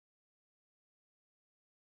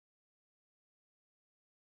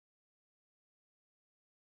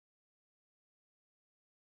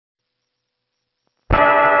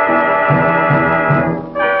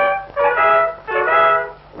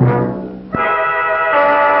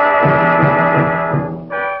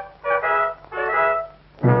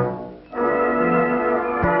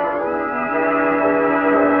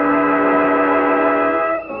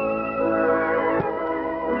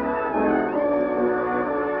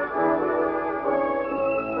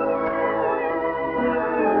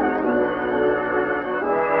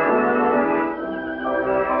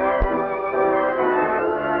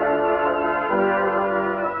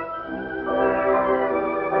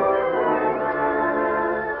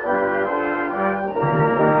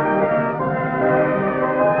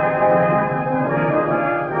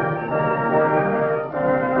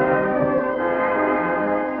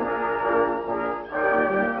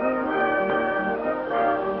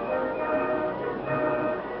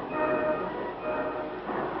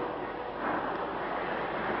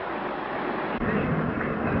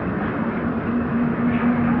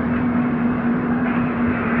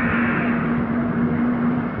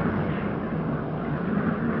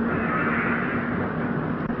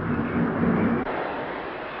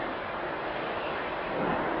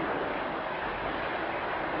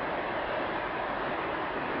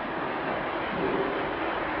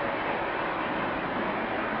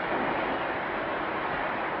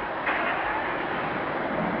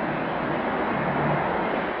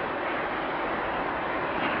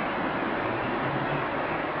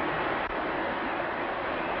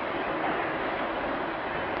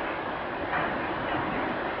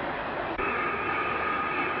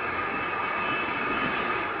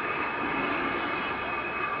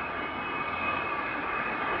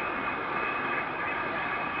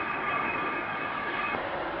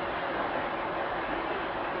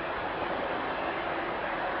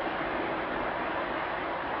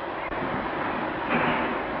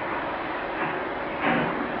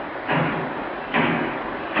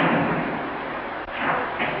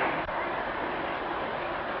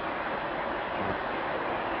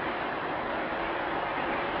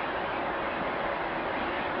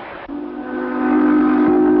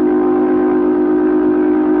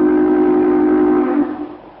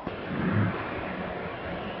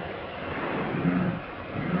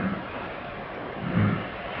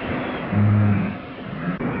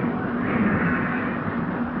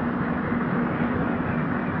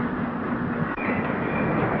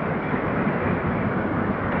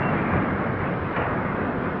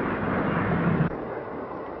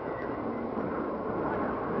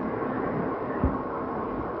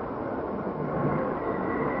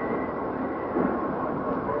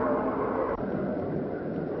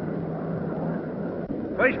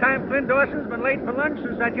time Flint Dawson's been late for lunch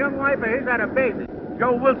since that young wife of his had a baby.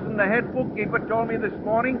 Joe Wilson, the head bookkeeper, told me this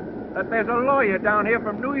morning that there's a lawyer down here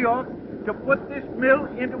from New York to put this mill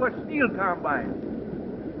into a steel combine.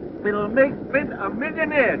 It'll make Flint a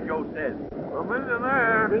millionaire, Joe says. A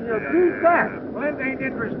millionaire? Will you beat that? Flint ain't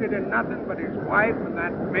interested in nothing but his wife and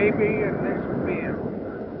that baby and this mill.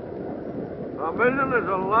 $1 million is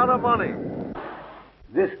a lot of money.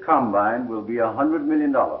 This combine will be $100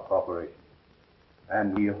 million corporation.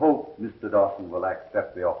 And we hope Mr. Dawson will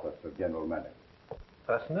accept the office of general manager.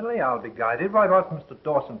 Personally, I'll be guided by what Mr.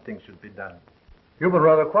 Dawson thinks should be done. You've been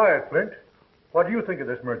rather quiet, Flint. What do you think of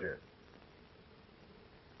this merger?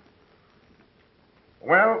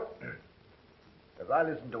 Well, as I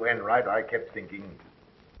listened to Enright, I kept thinking,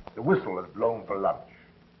 the whistle has blown for lunch.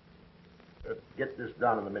 Let's get this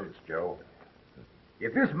down in the minutes, Joe.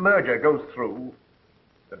 If this merger goes through,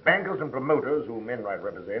 the bankers and promoters whom Enright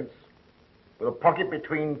represents will pocket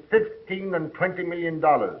between $15 and $20 million.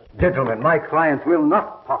 Gentlemen, my clients will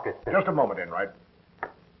not pocket them. Just a moment, Enright.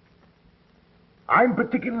 I'm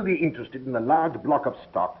particularly interested in the large block of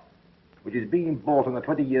stock which is being bought on a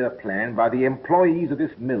 20-year plan by the employees of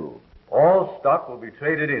this mill. All stock will be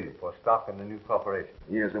traded in for stock in the new corporation.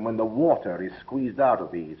 Yes, and when the water is squeezed out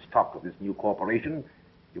of the stock of this new corporation,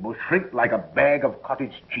 you will shrink like a bag of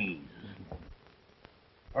cottage cheese.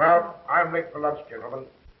 Well, I'm late for lunch, gentlemen.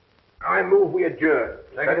 I move we adjourn.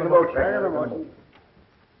 Second the motion.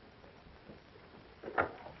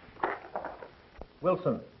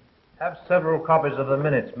 Wilson, have several copies of the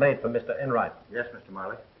minutes made for Mr. Enright. Yes, Mr.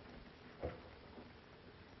 Marley.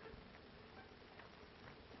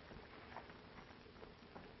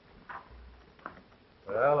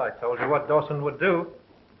 Well, I told you what Dawson would do.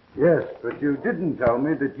 Yes, but you didn't tell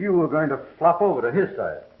me that you were going to flop over to his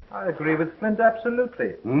side. I agree with Flint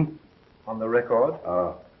absolutely. On the record.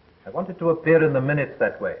 Oh. I want it to appear in the minutes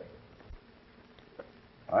that way.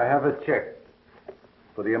 I have a check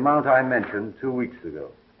for the amount I mentioned 2 weeks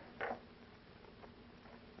ago.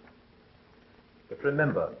 But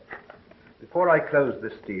remember, before I close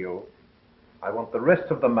this deal, I want the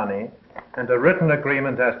rest of the money and a written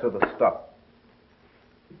agreement as to the stock.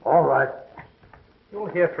 All right. You'll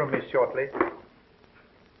hear from me shortly.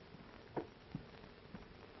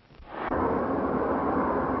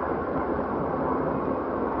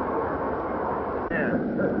 Yeah,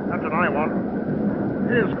 that's what I want.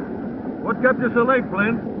 Yes. What kept you so late,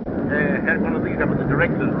 Flint? Had one of these up in the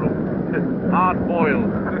director's room. Hard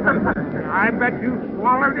boiled. I bet you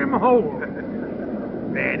swallowed him whole.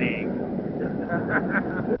 Bad egg.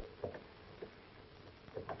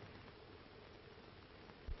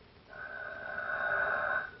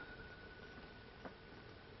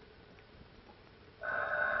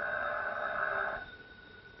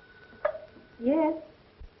 Yes.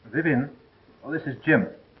 Vivian, oh, this is Jim.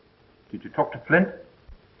 Did you talk to Flint?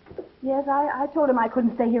 Yes, I told him I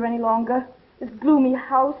couldn't stay here any longer. This gloomy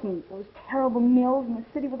house and those terrible mills and the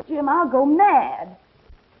city with Jim, I'll go mad.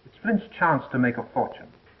 It's Flint's chance to make a fortune.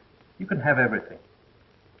 You can have everything.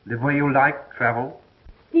 Live where you like, travel.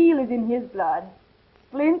 Steel is in his blood.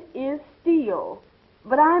 Flint is steel.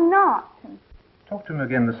 But I'm not. Talk to him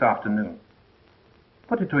again this afternoon.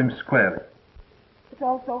 Put it to him squarely. It's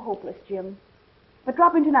all so hopeless, Jim. But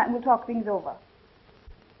drop in tonight and we'll talk things over.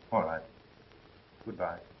 All right.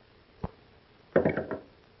 Goodbye.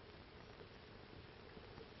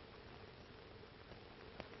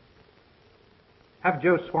 Have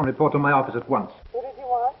Joe Swan report to my office at once. Who did you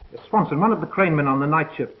want? Swanson, one of the cranemen on the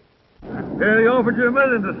night shift. Yeah, he offered you $1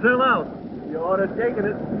 million to sell out. You ought to take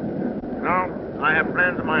it. No, I have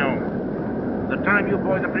plans of my own. The time you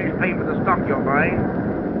boys are finished paying for the stock you're buying,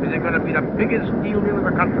 this is going to be the biggest steel mill in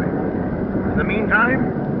the country. In the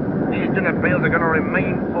meantime, these dinner pails are going to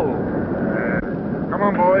remain full. Come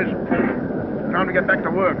on, boys. Time to get back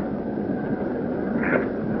to work.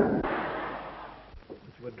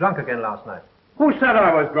 But you were drunk again last night. Who said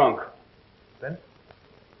I was drunk? Flint?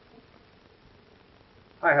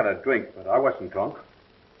 I had a drink, but I wasn't drunk.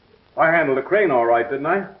 I handled the crane all right, didn't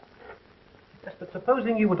I? Yes, but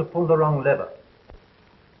supposing you were to pull the wrong lever.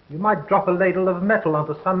 You might drop a ladle of metal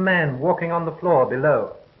onto some man walking on the floor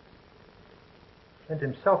below. Flint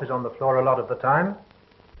himself is on the floor a lot of the time.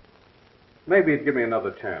 Maybe he'd give me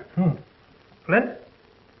another chance. Flint?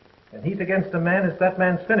 And heat against a man is that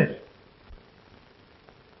man's finish.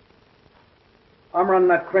 I'm running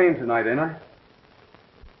that crane tonight, ain't I?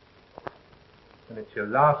 And it's your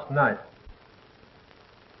last night.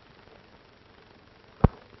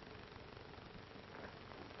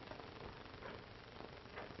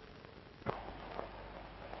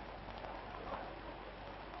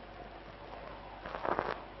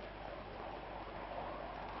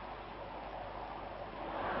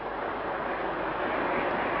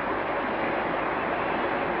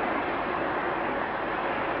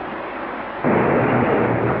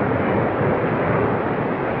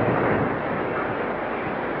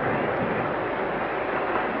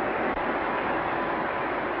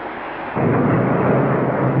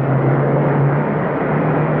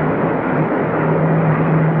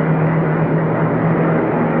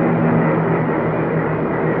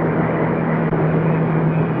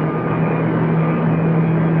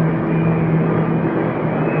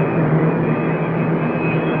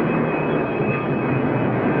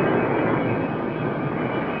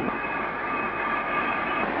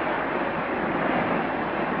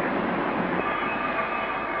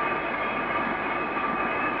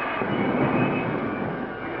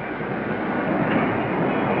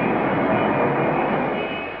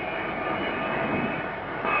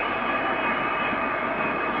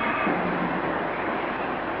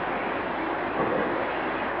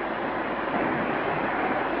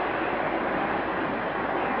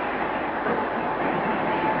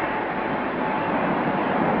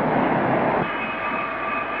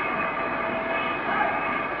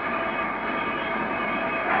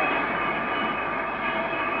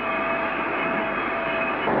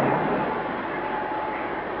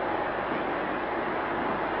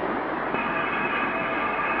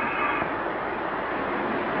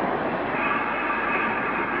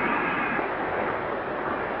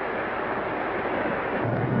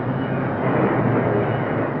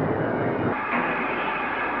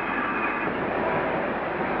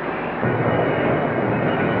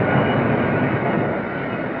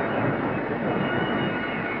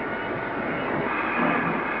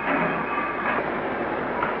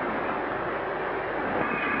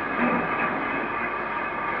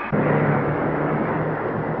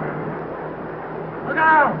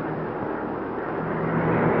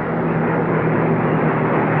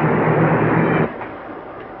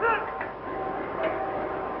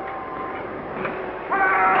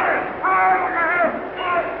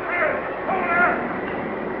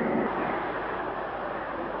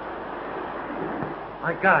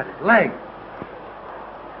 God, his leg.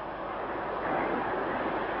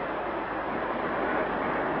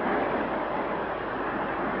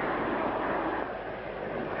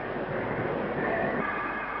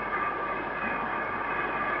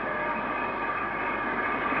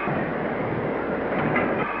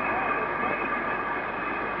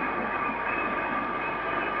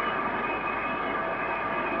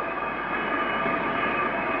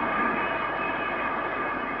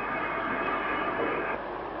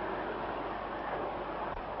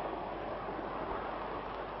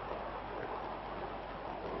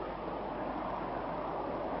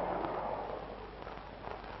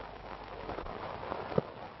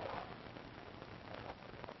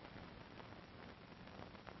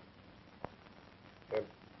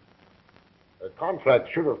 The contract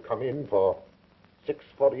should have come in for 6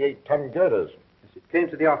 48-ton girders. Yes, it came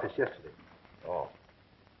to the office yesterday. Oh.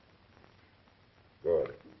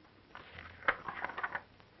 Good.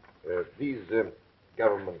 These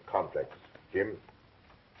government contracts, Jim,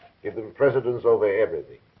 give them precedence over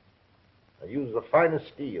everything. And use the finest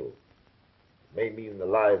steel. It may mean the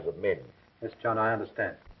lives of men. Yes, John, I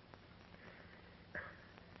understand.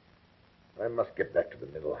 I must get back to the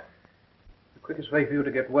mill. The quickest way for you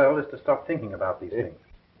to get well is to stop thinking about these things.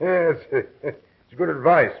 Yes, it's good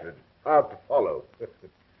advice, but hard to follow.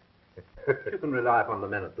 You can rely upon the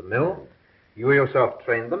men at the mill. You yourself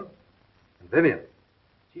trained them. And Vivian,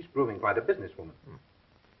 she's proving quite a businesswoman.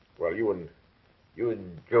 Well, you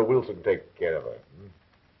and Joe Wilson take care of her.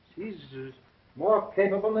 She's more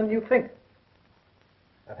capable than you think.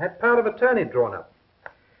 I've had power of attorney drawn up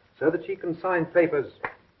so that she can sign papers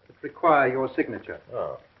that require your signature.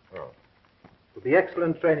 Oh. It will be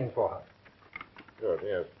excellent training for her. Good,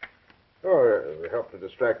 yes. Oh, it will help to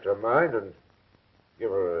distract her mind and give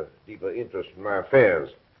her a deeper interest in my affairs.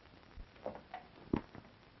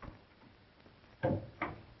 Mr.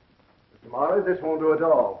 Morris, this won't do at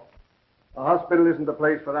all. A hospital isn't the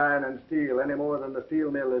place for iron and steel any more than the steel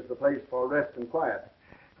mill is the place for rest and quiet.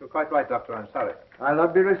 You're quite right, Doctor. I'm sorry. I'll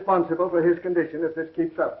not be responsible for his condition if this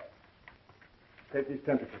keeps up. Take his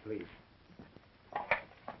temperature, please.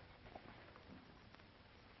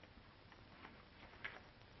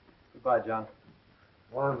 Goodbye, John.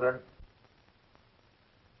 Well, then.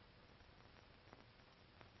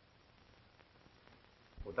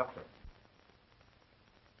 Oh, Doctor.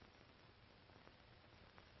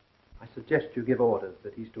 I suggest you give orders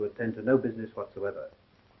that he's to attend to no business whatsoever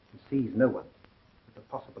and sees no one, with the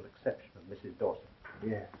possible exception of Mrs. Dawson.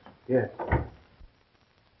 Yes.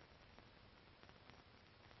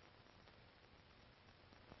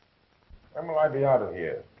 When will I be out of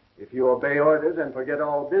here? If you obey orders and forget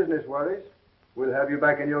all business worries, we'll have you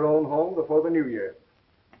back in your own home before the new year.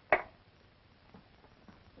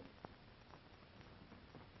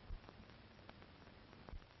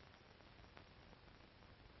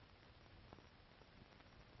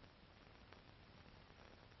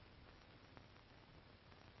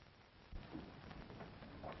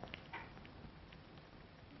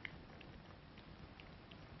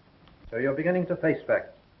 So you're beginning to face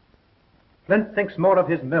facts. Flint thinks more of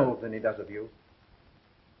his mills than he does of you.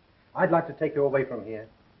 I'd like to take you away from here,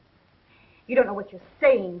 You don't know what you're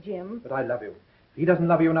saying, Jim. but I love you. If he doesn't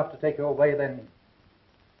love you enough to take you away, then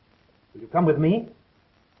will you come with me?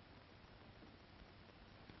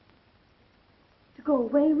 To go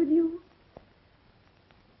away with you?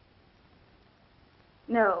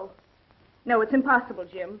 No. No, it's impossible,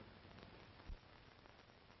 Jim.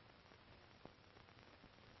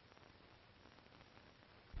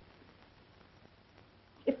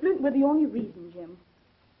 If Flint were the only reason, Jim.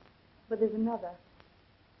 But there's another.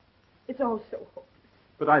 It's all so hopeless.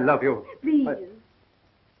 But I love you. Please.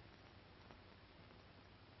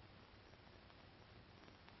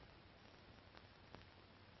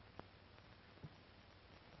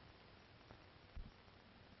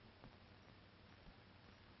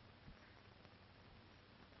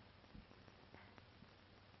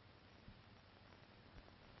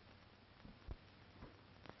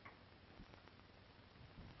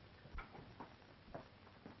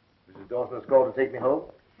 Mrs. Dawson has called to take me home.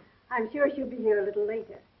 I'm sure she'll be here a little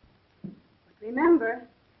later. But remember,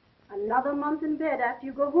 another month in bed after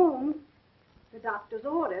you go home. The doctor's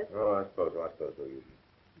orders. Oh, I suppose so.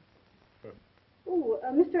 Oh,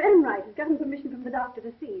 Mr. Enright has gotten permission from the doctor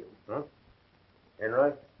to see you. Huh?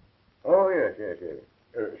 Enright? Oh, yes.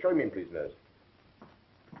 Show him in, please, nurse.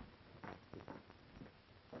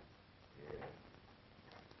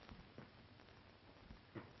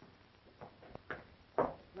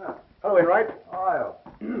 Hello, Enright. Oh,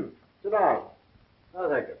 Sit down. oh,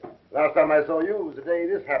 thank you. Last time I saw you was the day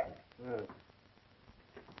this happened. Yeah.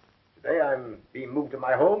 Today Say I'm being moved to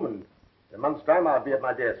my home, and in a month's time I'll be at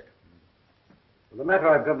my desk. Well, the matter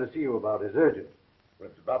I've come to see you about is urgent. When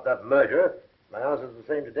it's about that merger, my answer's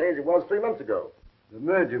the same today as it was 3 months ago. The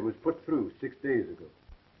merger was put through 6 days ago.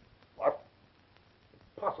 What?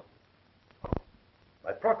 Impossible.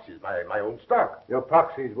 My proxies, my own stock. Your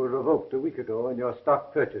proxies were revoked a week ago and your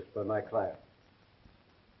stock purchased by my client.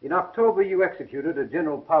 In October, you executed a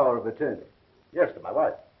general power of attorney. Yes, to my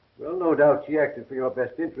wife. Well, no doubt she acted for your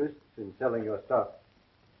best interests in selling your stock.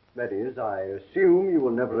 That is, I assume you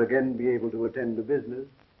will never again be able to attend to business.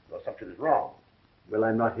 Your assumption is wrong. Well,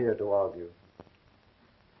 I'm not here to argue.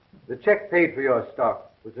 The check paid for your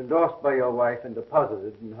stock was endorsed by your wife and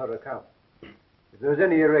deposited in her account. If there's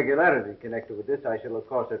any irregularity connected with this, I shall, of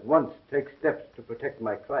course, at once take steps to protect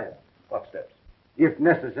my client. What steps? If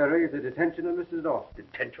necessary, the detention of Mrs. Dawson.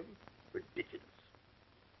 Detention? Ridiculous.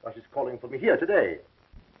 Why, she's calling for me here today.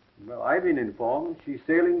 Well, I've been informed she's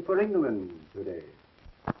sailing for England today.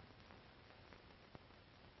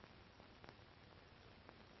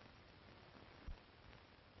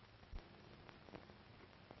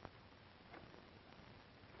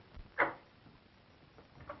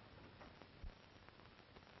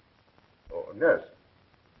 Oh, nurse,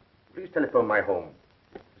 please telephone my home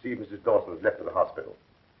to see if Mrs. Dawson's left for the hospital.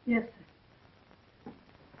 Yes, sir.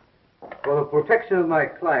 For the protection of my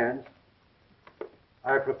clients,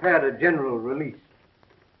 I have prepared a general release.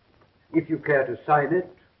 If you care to sign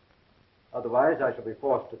it, otherwise I shall be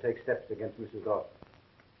forced to take steps against Mrs. Dawson.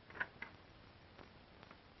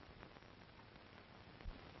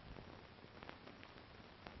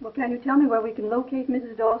 Well, can you tell me where we can locate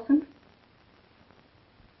Mrs. Dawson?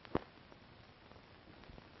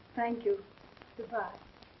 Thank you. Goodbye.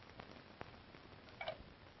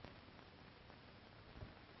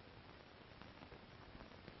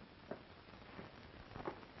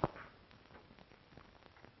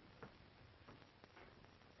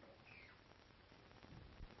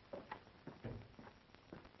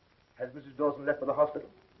 Has Mrs. Dawson left for the hospital?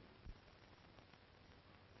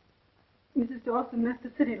 Mrs. Dawson left the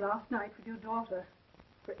city last night with your daughter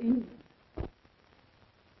for England.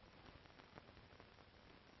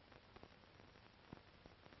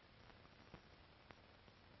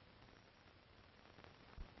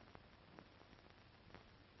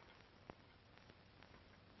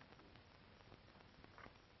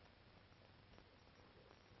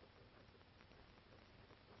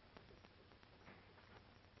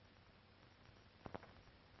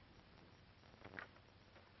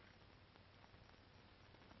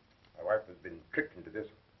 My wife has been tricked into this.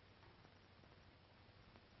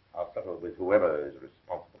 I'll settle with whoever is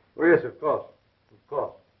responsible. Oh, yes, of course. Of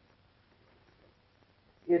course.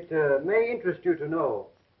 It may interest you to know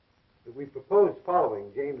that we propose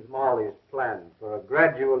following James Marley's plan for a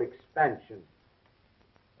gradual expansion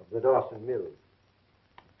of the Dawson Mill.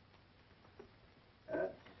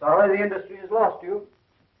 Sorry the industry has lost you.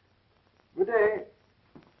 Good day.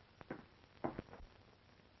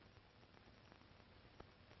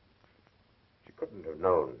 She couldn't have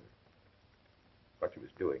known what she was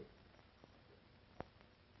doing.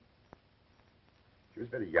 She was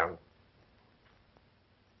very young.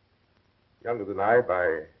 Younger than I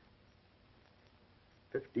by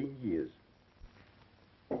 15 years.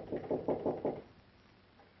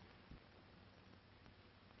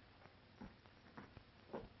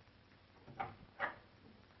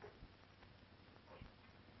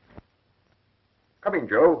 Come in,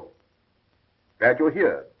 Joe. Glad you're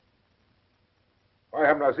here. Why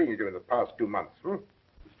haven't I seen you during the past 2 months, Mr.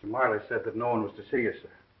 Marley said that no one was to see you, sir.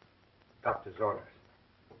 Doctor's orders.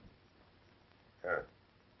 Huh.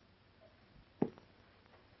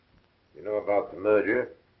 You know about the merger?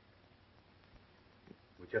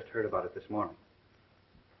 We just heard about it this morning.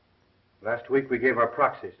 Last week we gave our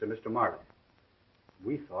proxies to Mr. Marley.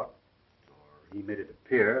 We thought, or he made it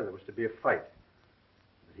appear, there was to be a fight.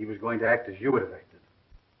 That he was going to act as you would have acted.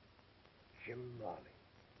 Jim Marley.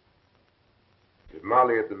 Is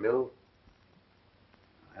Marley at the mill?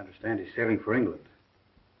 I understand he's sailing for England.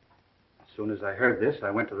 As soon as I heard this,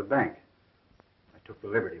 I went to the bank. I took the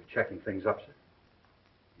liberty of checking things up, sir.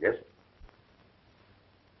 Yes?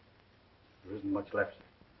 There isn't much left, sir.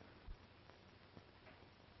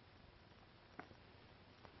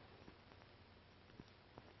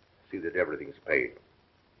 See that everything's paid.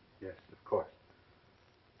 Yes, of course.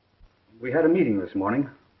 We had a meeting this morning.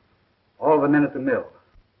 All the men at the mill.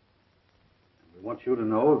 We want you to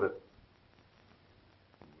know that,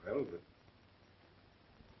 well, that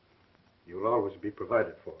you'll always be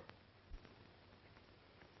provided for.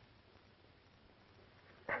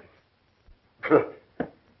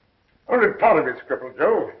 Only part of it's crippled,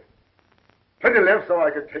 Joe. Plenty left so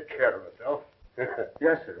I can take care of myself.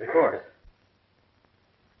 Yes, sir, of course.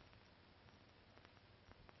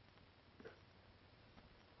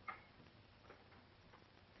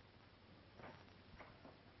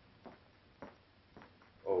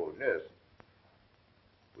 Oh, nurse.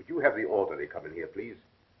 Would you have the orderly come in here, please?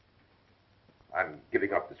 I'm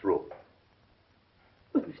giving up this room.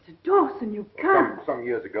 But, Mr. Dawson, you can't. Some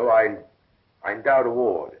years ago, I endowed a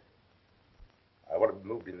ward. I want to be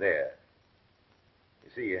moved in there.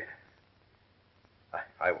 You see,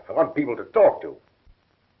 I want people to talk to.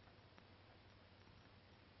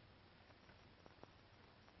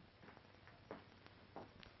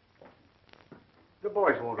 The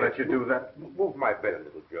boys won't let you do that. Move my bed a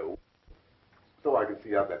little, Joe, so I can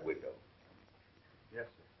see out that window. Yes,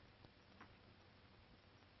 sir.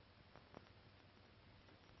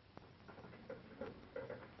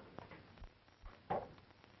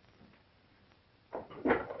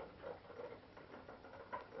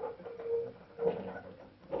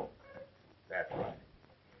 That's right.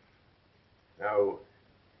 Now,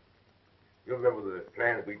 you remember the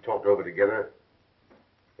plans we talked over together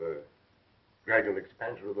for gradual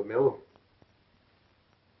expansion of the mill?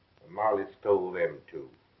 And Marley stole them, too.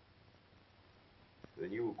 The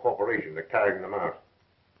new corporation are carrying them out.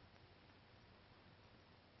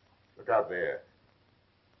 Look out there.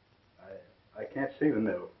 I can't see the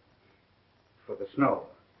mill for the snow.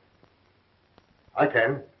 I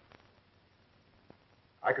can.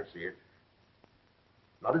 I can see it.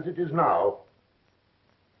 Not as it is now,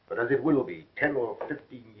 but as it will be 10 or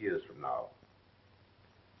 15 years from now.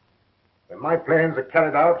 When my plans are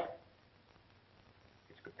carried out,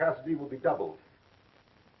 its capacity will be doubled.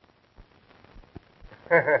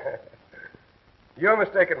 You're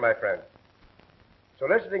mistaken, my friend.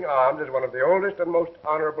 Soliciting arms is one of the oldest and most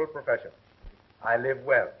honorable professions. I live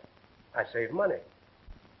well. I save money.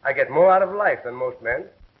 I get more out of life than most men.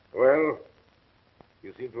 Well,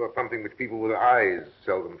 you seem to have something which people with eyes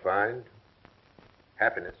seldom find.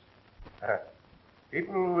 Happiness.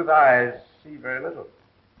 People with eyes see very little.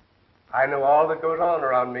 I know all that goes on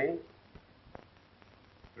around me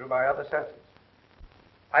through my other senses.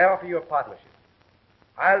 I offer you a partnership.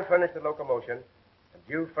 I'll furnish the locomotion, and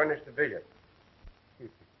you furnish the vision.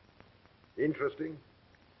 Interesting,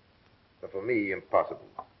 but for me, impossible.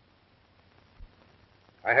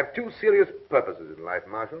 I have two serious purposes in life,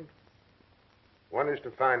 Marshal. One is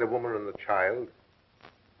to find a woman and a child,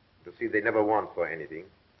 to see they never want for anything.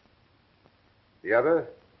 The other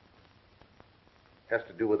has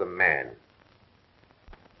to do with a man.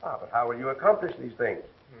 But how will you accomplish these things?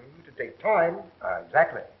 To take time.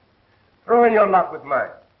 Exactly. Throw in your lot with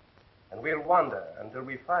mine, and we'll wander until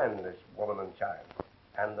we find this woman and child,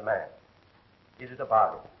 and the man. Is it a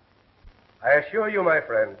bargain? I assure you, my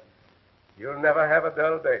friend, you'll never have a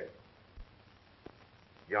dull day.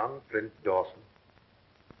 John Flint Dawson.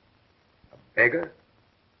 A beggar?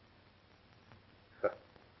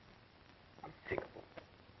 Unthinkable.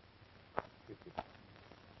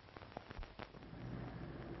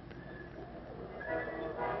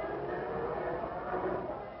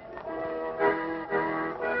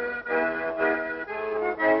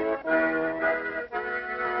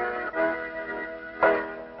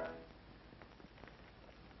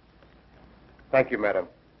 Thank you, madam.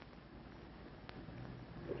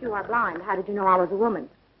 If you are blind, how did you know I was a woman?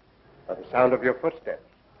 By the sound of your footsteps.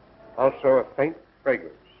 Also a faint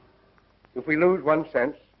fragrance. If we lose one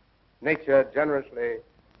sense, nature generously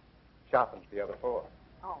sharpens the other four.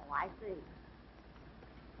 Oh, I see.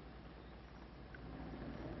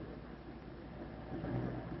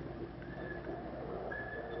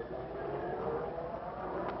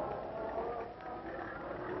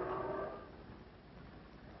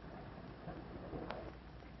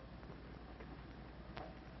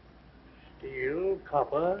 Steel,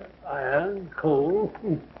 copper, iron, coal.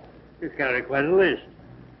 You carry quite a list.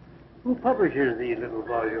 Who publishes these little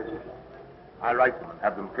volumes? I write them and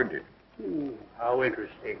have them printed. How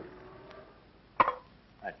interesting.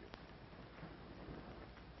 Thank you.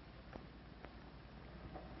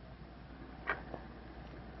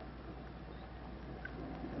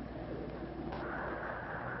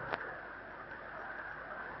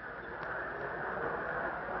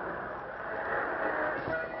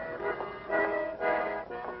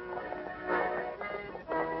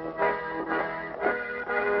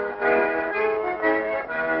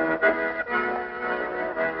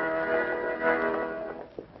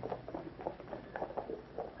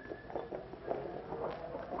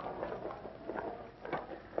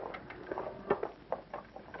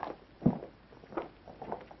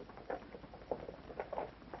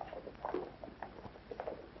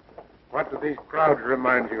 What do these crowds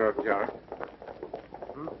remind you of, John?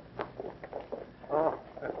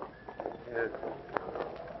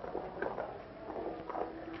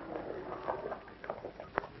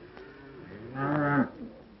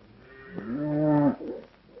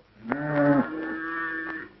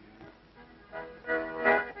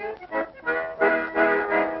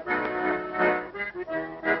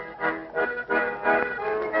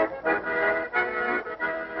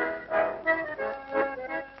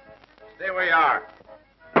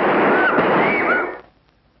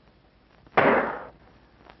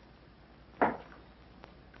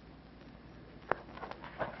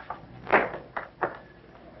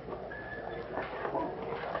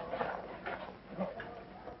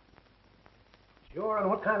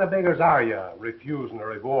 What kind of beggars are you, refusing a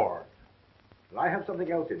reward? Well, I have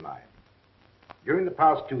something else in mind. During the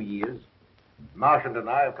past 2 years, Marchant and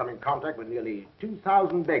I have come in contact with nearly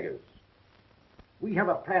 2,000 beggars. We have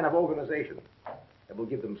a plan of organization that will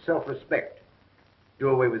give them self-respect, do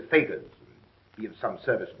away with fakers, and be of some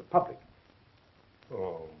service to the public.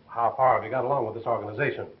 Oh, how far have you got along with this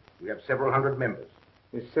organization? We have several hundred members.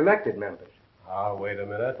 With selected members. Ah, wait a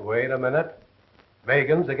minute.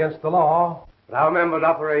 Vegans against the law. But our members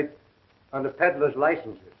operate under peddlers'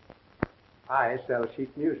 licenses. I sell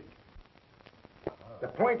sheet music. The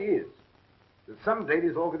point is that someday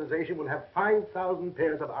this organization will have 5,000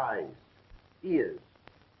 pairs of eyes, ears,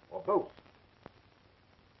 or both.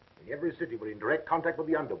 In every city, we're in direct contact with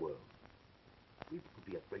the underworld. We could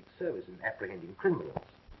be of great service in apprehending criminals.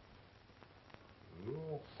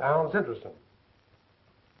 Sounds interesting.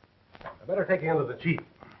 I better take you into the Jeep.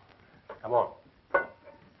 Come on.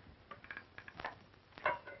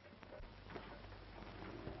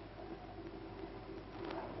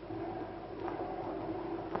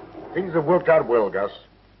 Things have worked out well, Gus.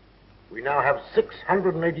 We now have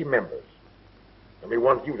 680 members, and we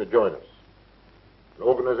want you to join us. An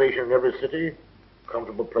organization in every city,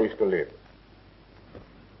 comfortable place to live.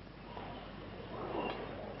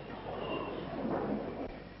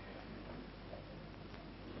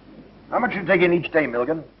 How much you take in each day,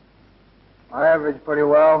 Milligan? I average pretty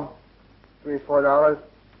well. $3, $4.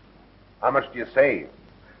 How much do you save?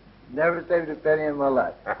 Never saved a penny in my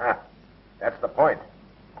life. That's the point.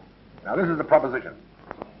 Now, this is the proposition.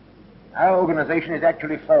 Our organization is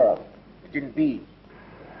actually formed. It's in being.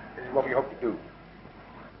 This is what we hope to do.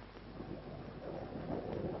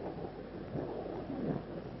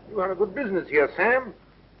 You run a good business here, Sam.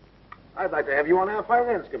 I'd like to have you on our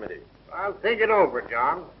finance committee. I'll think it over,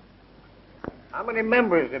 John. How many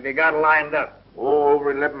members have you got lined up? Oh, over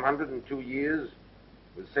 1,100 in 2 years,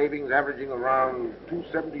 with savings averaging around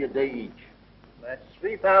 $270 a day each. That's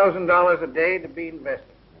 $3,000 a day to be invested.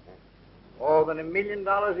 More than $1 million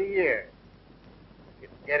a year.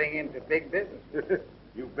 It's getting into big business.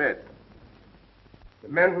 You bet. The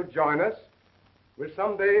men who join us will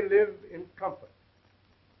someday live in comfort.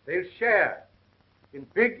 They'll share in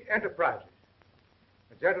big enterprises.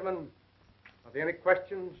 Gentlemen, are there any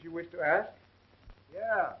questions you wish to ask?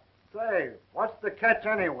 Yeah. Say, what's the catch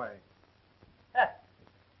anyway?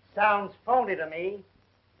 Sounds phony to me.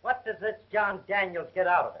 What does this John Daniels get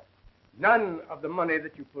out of it? None of the money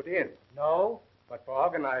that you put in. No. But for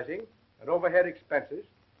organizing and overhead expenses,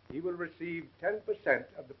 he will receive 10%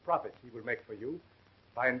 of the profits he will make for you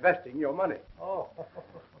by investing your money. Oh.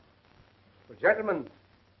 Well, gentlemen,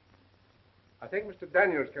 I think Mr.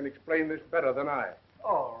 Daniels can explain this better than I.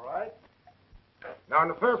 All right. Now, in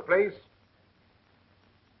the first place,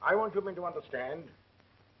 I want you men to understand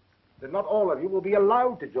that not all of you will be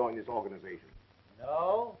allowed to join this organization.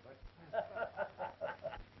 No.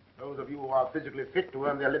 Those of you who are physically fit to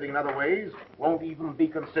earn their living in other ways won't even be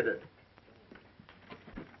considered.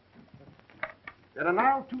 There are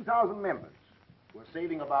now 2,000 members who are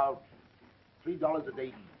saving about $3 a day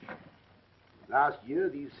each. Last year,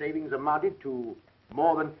 these savings amounted to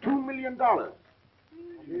more than $2 million. That's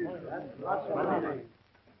lots of money.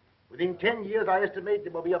 Within 10 years, I estimate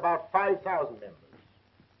there will be about 5,000 members.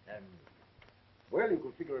 And, well, you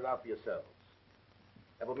can figure it out for yourselves.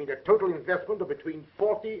 That will mean a total investment of between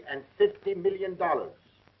 $40 and $50 million.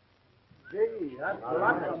 Gee, that's a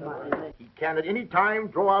lot of money. He can at any time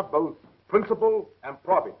draw out both principal and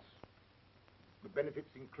profits. The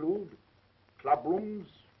benefits include club rooms,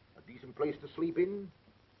 a decent place to sleep in,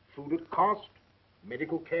 food at cost,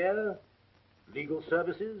 medical care, legal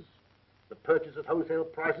services, the purchase at wholesale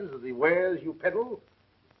prices of the wares you peddle,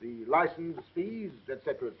 the license fees,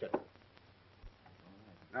 etc., etc.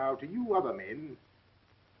 Now, to you other men,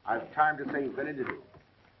 I've time to say very little,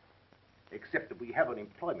 except that we have an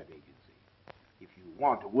employment agency. If you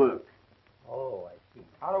want to work. Oh, I see.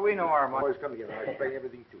 How do we know our money? Boys, come together. I'll explain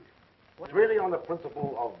everything to you. It's really on the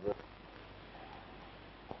principle of the...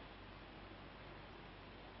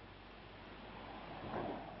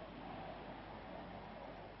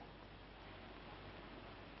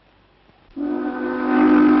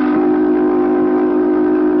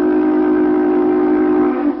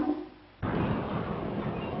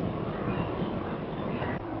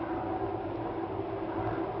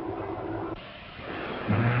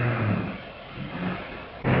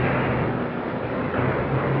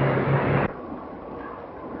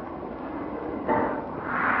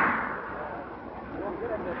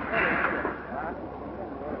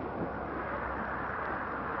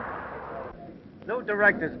 New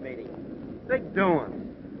directors meeting. Big doings.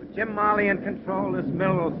 With Jim Marley in control, this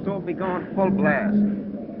mill will soon be going full blast.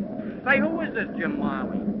 Say, who is this Jim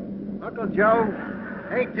Marley? Uncle Joe,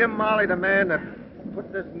 ain't Jim Marley the man that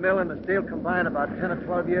put this mill in the steel combine about 10 or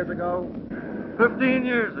 12 years ago? 15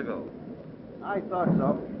 years ago. I thought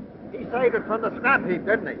so. He saved it from the scrap heap,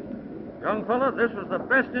 didn't he? Young fella, this was the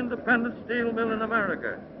best independent steel mill in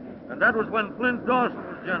America. And that was when Flint Dawson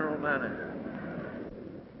was general manager.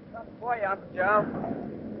 Something for you, Uncle Joe.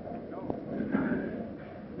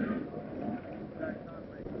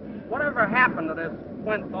 Whatever happened to this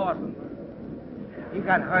Flint Dawson? He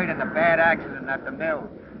got hurt in a bad accident at the mill.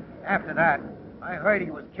 After that, I heard he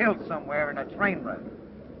was killed somewhere in a train wreck.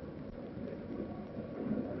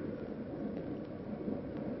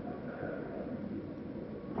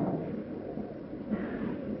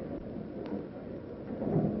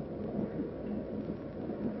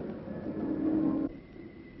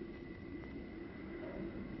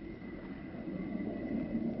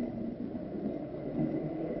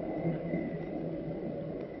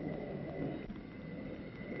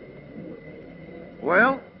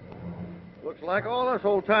 Well, looks like all us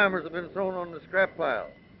old-timers have been thrown on the scrap pile.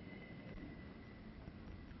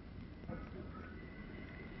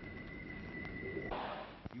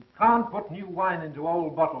 You can't put new wine into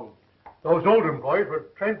old bottles. Those Oldham boys were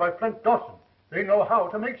trained by Flint Dawson. They know how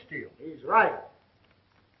to make steel. He's right.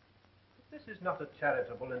 This is not a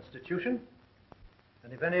charitable institution.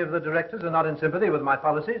 And if any of the directors are not in sympathy with my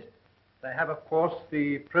policies, they have, of course,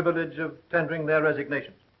 the privilege of tendering their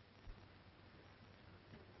resignations.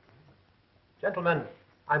 Gentlemen,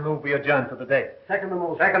 I move we adjourn for the day. Second the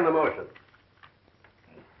motion. Second the motion.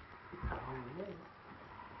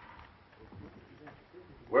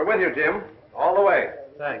 We're with you, Jim. All the way.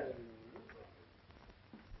 Thanks.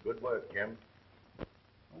 Good work, Jim.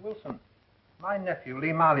 Wilson, my nephew,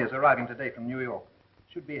 Lee Marley, is arriving today from New York.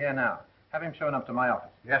 Should be here now. Have him shown up to my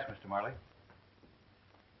office. Yes, Mr. Marley.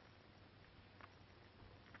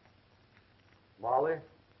 Marley,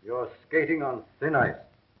 you're skating on thin ice.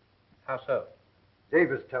 How so?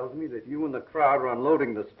 Davis tells me that you and the crowd are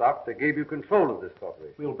unloading the stock that gave you control of this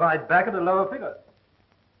corporation. We'll buy it back at a lower figure.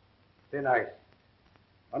 Thin ice.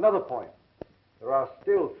 Another point. There are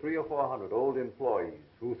still 300 or 400 old employees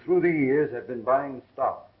who, through the years, have been buying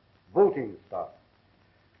stock, voting stock,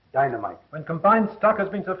 dynamite. When combined stock has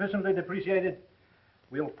been sufficiently depreciated,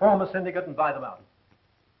 we'll form a syndicate and buy them out.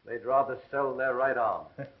 They'd rather sell their right arm.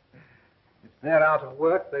 If they're out of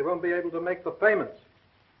work, they won't be able to make the payments.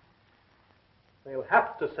 They'll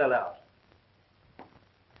have to sell out.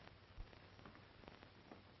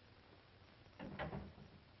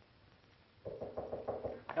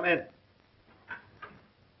 Come in.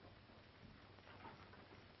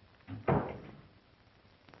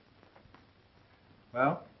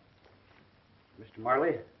 Well? Mr.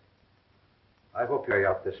 Marley, I hope you carry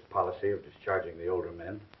out this policy of discharging the older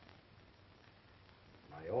men.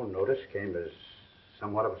 My own notice came as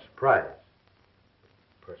somewhat of a surprise.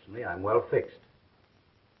 Personally, I'm well fixed.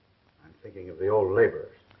 I'm thinking of the old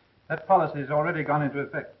laborers. That policy has already gone into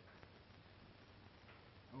effect.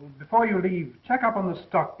 Before you leave, check up on the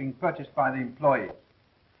stock being purchased by the employees.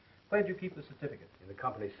 Where did you keep the certificate? In the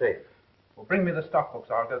company safe. Well, bring me the stock books.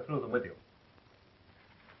 I'll go through them with you.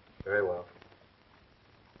 Very well.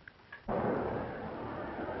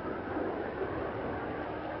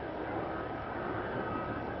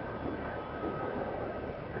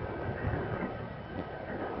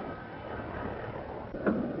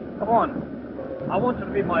 Come on. I want you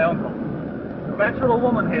to be my uncle. Eventual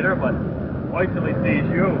woman hater, but wait till he sees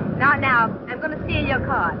you. Not now. I'm going to steal your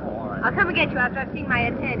car. All right. I'll come and get you after I've seen my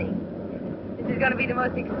attorney. This is going to be the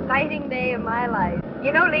most exciting day of my life.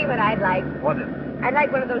 You know, Lee, what I'd like? What is it? I'd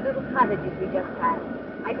like one of those little cottages we just had.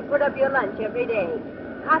 I could put up your lunch every day.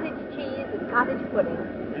 Cottage cheese and cottage pudding.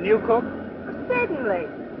 And you cook? Certainly.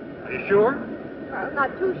 Are you sure? Well,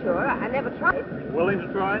 not too sure. I never tried. You willing to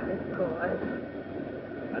try? Of course.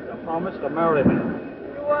 That's a promise to marry me.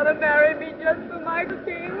 You want to marry me just for Michael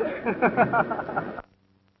King?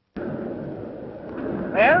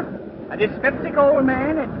 Well, a dyspeptic old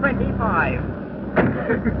man at 25.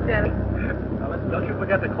 Silly. Now, don't you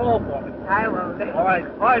forget to call for me. I won't. All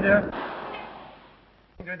right. Bye, dear.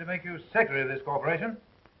 I'm going to make you secretary of this corporation.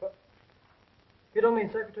 You don't mean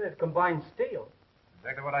secretary of combined steel?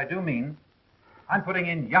 Exactly what I do mean. I'm putting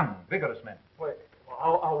in young, vigorous men. Wait,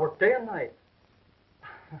 I'll work day and night.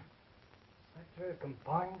 Secretary of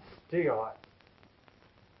combined steel.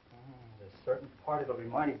 There's a certain party that'll be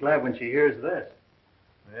mighty glad when she hears this.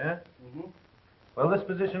 Yeah? Mm-hmm. Well, this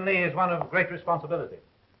position, Lee, is one of great responsibility.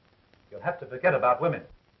 You'll have to forget about women.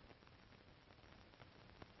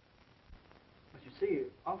 But you see,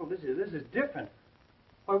 Uncle, this is different.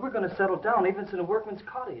 Why, we're going to settle down even in a workman's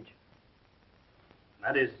cottage.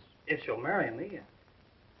 That is, If she'll marry me.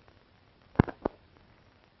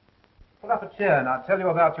 Pull up a chair and I'll tell you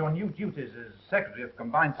about your new duties as Secretary of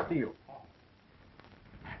Combined Steel.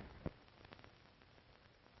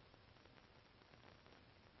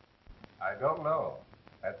 I don't know.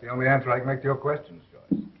 That's the only answer I can make to your questions,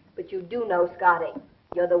 Joyce. But you do know, Scotty.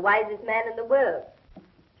 You're the wisest man in the world.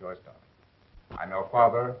 Joyce, darling, I know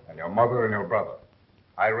Father and your mother and your brother.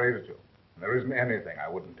 I raised you, and there isn't anything I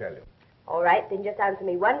wouldn't tell you. All right, then just answer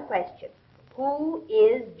me one question. Who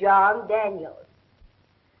is John Daniels?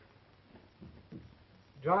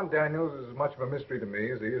 John Daniels is as much of a mystery to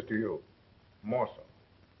me as he is to you. More so.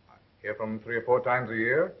 I hear from him 3 or 4 times a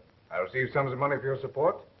year. I receive sums of money for your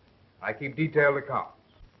support. I keep detailed accounts.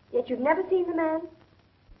 Yet you've never seen the man?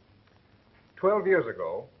 12 years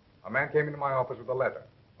ago, a man came into my office with a letter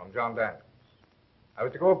from John Daniels. I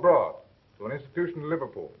was to go abroad to an institution in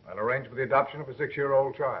Liverpool and arrange for the adoption of a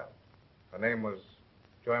 6-year-old child. Her name was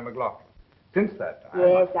Joy McLaughlin. Since that time...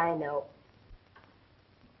 Yes, I know.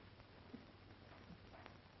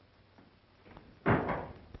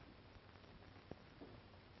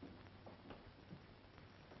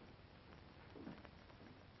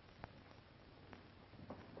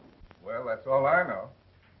 Well, that's all I know.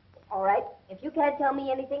 All right, if you can't tell me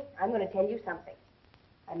anything, I'm going to tell you something.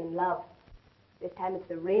 I'm in love. This time it's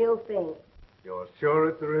the real thing. You're sure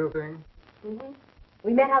it's the real thing? Mm-hmm.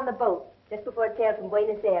 We met on the boat just before it sailed from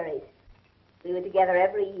Buenos Aires. We were together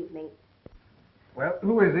every evening. Well,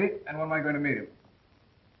 who is he, and when am I going to meet him?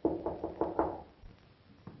 A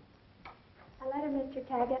letter, Mr.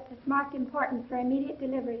 Taggart, that's marked important for immediate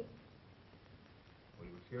delivery. Will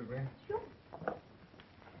you excuse me? Sure.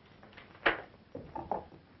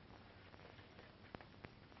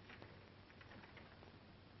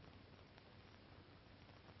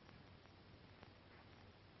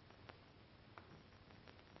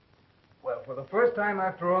 Well, for the first time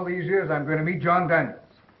after all these years, I'm going to meet John Daniels.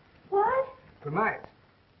 What? Tonight.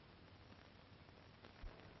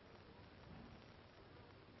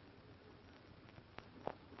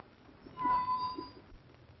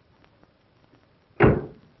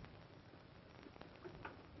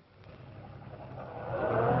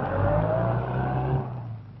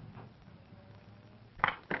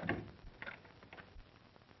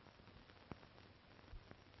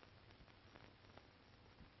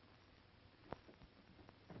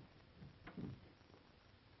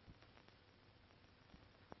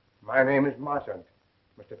 My name is Marchant.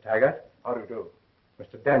 Mr. Taggart, how do you do?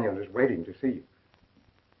 Mr. Daniels is waiting to see you.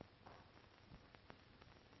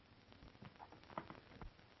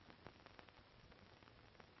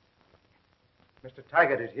 Mr.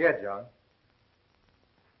 Taggart is here, John.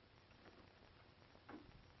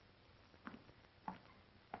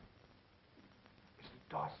 Mr.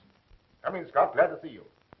 Dawson. Come in, Scott. Glad to see you.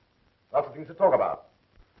 Lots of things to talk about.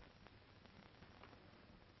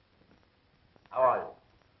 How are you?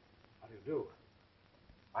 How do you do?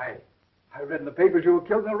 I read in the papers you were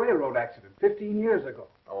killed in a railroad accident 15 years ago.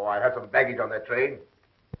 Oh, I had some baggage on that train.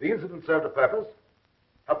 The incident served a purpose.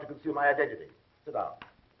 Helped to conceal my identity. Sit down.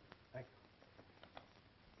 Thank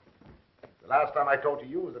you. The last time I talked to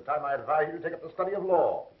you was the time I advised you to take up the study of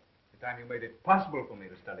law. The time you made it possible for me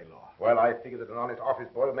to study law. Well, I figured that an honest office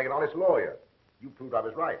boy would make an honest lawyer. You proved I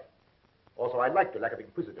was right. Also, I liked your lack of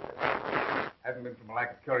inquisitiveness. Hasn't been from a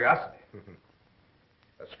lack of curiosity.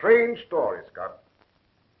 A strange story, Scott.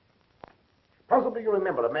 Possibly you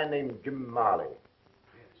remember a man named Jim Marley.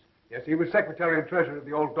 Yes, he was secretary and treasurer of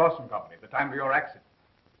the old Dawson Company at the time of your accident.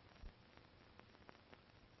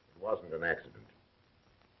 It wasn't an accident.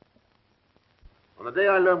 On the day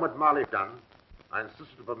I learned what Marley had done, I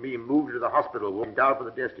insisted upon being moved to the hospital ward endowed for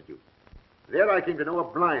the destitute. There I came to know a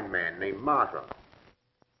blind man named Marshall.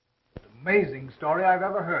 Amazing story I've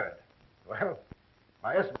ever heard. Well,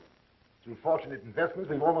 my estimate, through fortunate investments,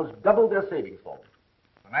 we've almost doubled their savings for me.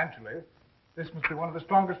 Financially, this must be one of the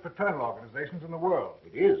strongest fraternal organizations in the world.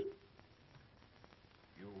 It is.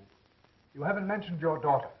 You haven't mentioned your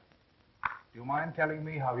daughter. Do you mind telling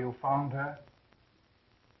me how you found her?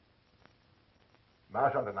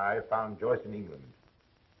 Marchant and I found Joyce in England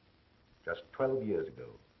just 12 years ago.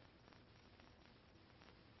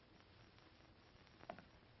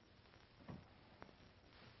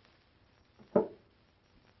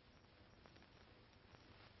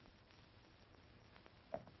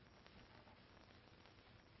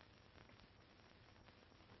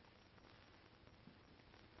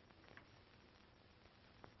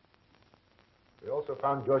 We also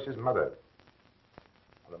found Joyce's mother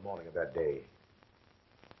on the morning of that day.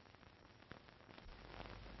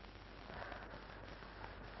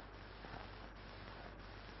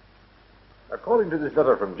 According to this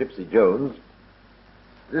letter from Gypsy Jones,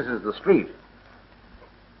 This is the street.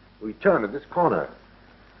 We turn at this corner.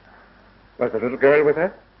 Was the little girl with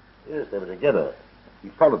her? Yes, they were together.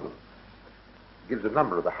 We followed them. Gives the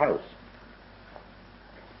number of the house.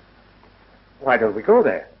 Why don't we go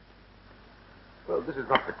there? Well, this is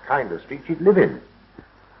not the kind of street she'd live in.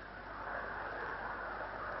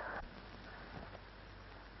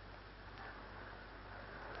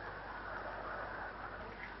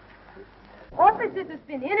 Officers has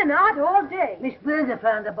been in and out all day. Miss Berger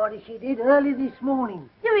found the body, she did, early this morning.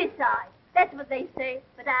 Suicide. That's what they say,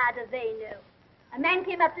 but how do they know? A man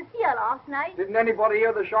came up to see her last night. Didn't anybody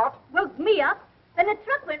hear the shot? Woke me up. Then a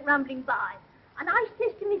truck went rumbling by. And I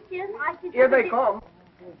says to myself, Here they come.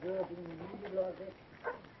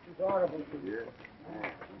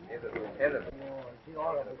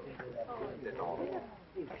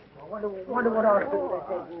 I wonder what hospital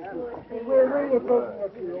they take. Where are you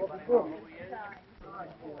taking her to?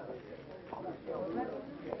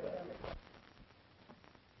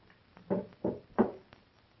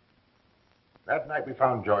 That night we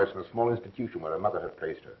found Joyce in a small institution where her mother had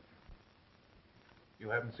placed her. You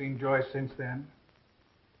haven't seen Joyce since then?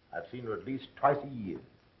 I've seen her at least twice a year.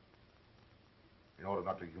 In order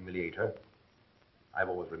not to humiliate her, I've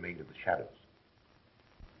always remained in the shadows.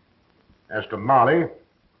 As to Marley,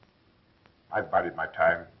 I've bided my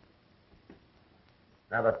time.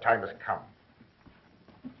 Now that time has come.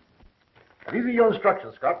 These are your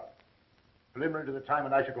instructions, Scott. Preliminary to the time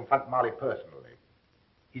when I shall confront Marley personally.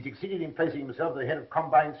 He succeeded in placing himself at the head of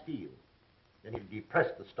combined steel. Then he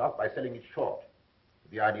depressed the stock by selling it short,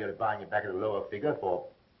 with the idea of buying it back at a lower figure for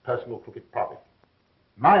personal crooked profit.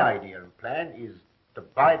 My idea and plan is to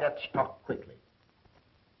buy that stock quickly.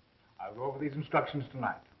 I'll go over these instructions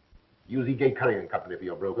tonight. Use E.J. Curry and Company for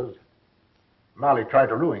your brokers. Marley tried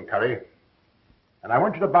to ruin Curry, and I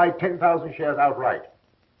want you to buy 10,000 shares outright.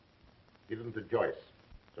 Give them to Joyce,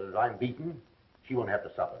 so that if I'm beaten, she won't have to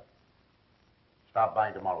suffer. Start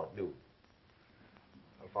buying tomorrow at noon.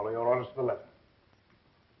 I'll follow your orders to the letter.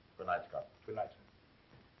 Good night, Scott. Good night, sir.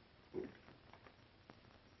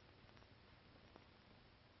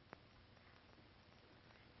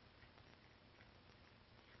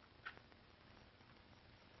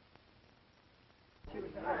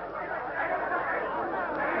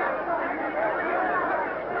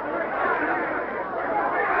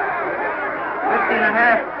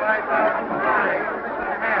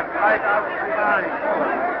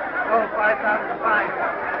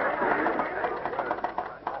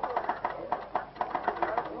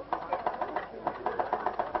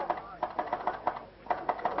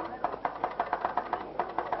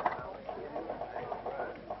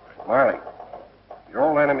 Marley, your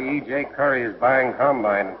old enemy E.J. Curry is buying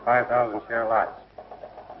Combine in 5,000 share lots.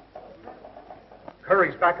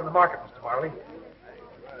 Curry's back in the market, Mr. Marley.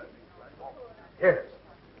 Yes.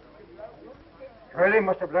 Curly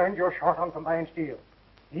must have learned you're short on combined steel.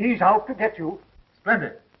 He's out to get you.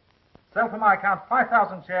 Splendid. Sell for my account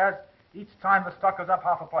 5,000 shares each time the stock goes up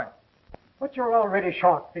half a point. But you're already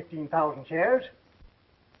short 15,000 shares.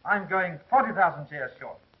 I'm going 40,000 shares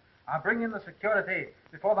short. I'll bring in the security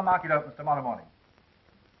before the market opens tomorrow morning.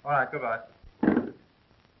 All right, goodbye.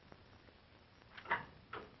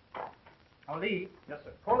 Now, Lee. Yes,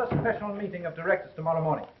 sir. Call a special meeting of directors tomorrow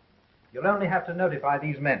morning. You'll only have to notify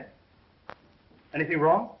these men. Anything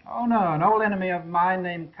wrong? Oh, no. An old enemy of mine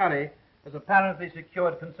named Curry has apparently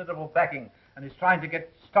secured considerable backing and is trying to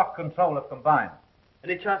get stock control of Combine.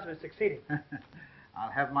 Any chance of it succeeding?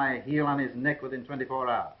 I'll have my heel on his neck within 24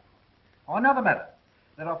 hours. Oh, another matter.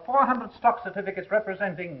 There are 400 stock certificates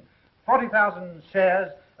representing 40,000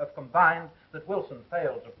 shares of Combine that Wilson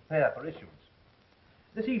failed to prepare for issuance.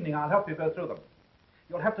 This evening I'll help you go through them.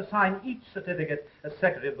 You'll have to sign each certificate as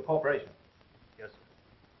secretary of the corporation. Yes, sir.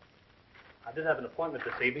 I did have an appointment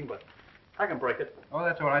this evening, but I can break it. Oh,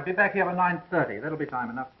 that's all right. Be back here at 9:30. That'll be time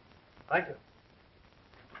enough. Thank you.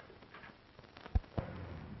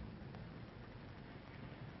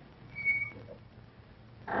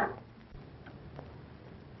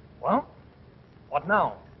 Well, what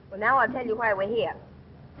now? Well, now I'll tell you why we're here.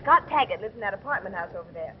 Scott Taggart lives in that apartment house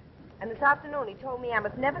over there. And this afternoon he told me I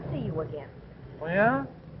must never see you again. Oh, yeah?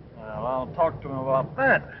 Well, I'll talk to him about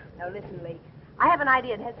that. Now, listen, Lee. I have an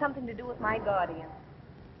idea that has something to do with my guardian.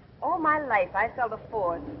 All my life I felt a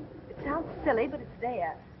force. It sounds silly, but it's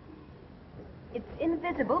there. It's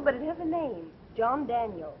invisible, but it has a name. John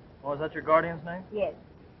Daniel. Oh, is that your guardian's name? Yes.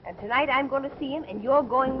 And tonight I'm going to see him, and you're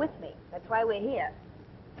going with me. That's why we're here.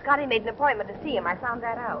 Scotty made an appointment to see him. I found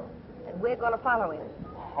that out. And we're going to follow him.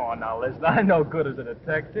 Oh, now, listen, I'm no good as a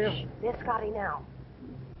detective. Shh, there's Scotty now.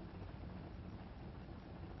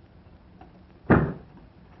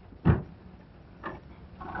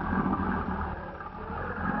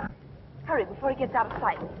 Hurry before he gets out of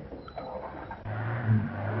sight.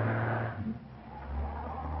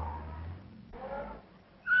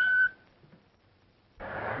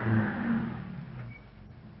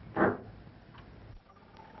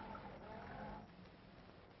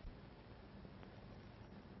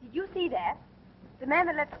 Did you see that? The man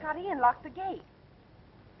that let Scotty in locked the gate.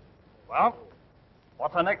 Well,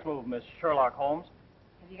 what's our next move, Miss Sherlock Holmes?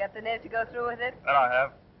 Have you got the nerve to go through with it? That I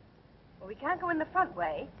have. Well, we can't go in the front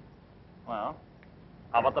way. Well,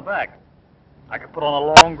 how about the back? I could put on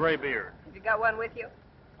a long gray beard. Have you got one with you?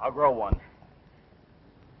 I'll grow one.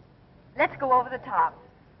 Let's go over the top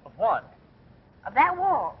Of what? of that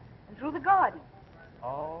wall and through the garden.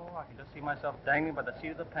 Oh, I can just see myself dangling by the seat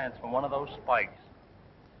of the pants from one of those spikes.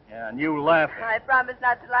 Yeah, and you laughing. I promise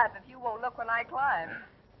not to laugh if you won't look when I climb.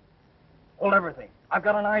 Hold everything. I've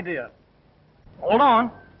got an idea. Hold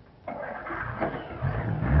on.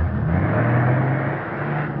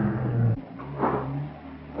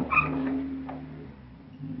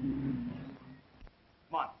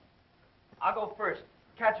 Come on. I'll go first.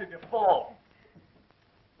 Catch you if you fall.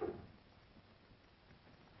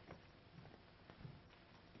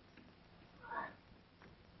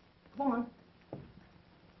 Come on.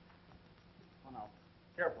 Oh, no.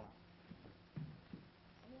 Careful.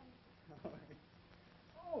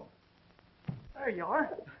 Oh, there you are.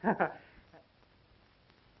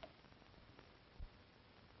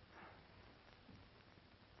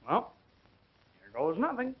 Well, here goes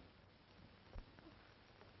nothing.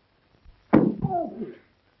 Oh.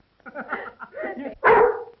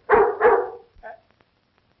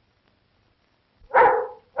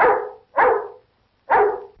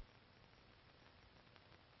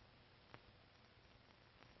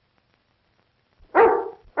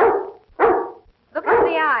 Look into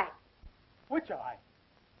the eye. Which eye?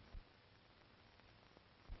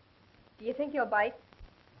 Do you think he'll bite?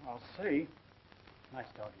 I'll see. Nice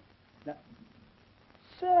doggy. Now,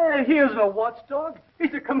 say, here's a watchdog.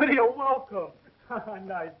 He's a committee of welcome.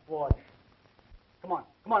 Nice boy. Come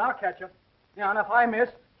on, I'll catch you. Yeah, and if I miss,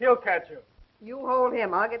 he'll catch you. You hold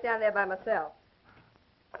him. I'll get down there by myself.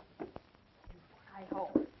 I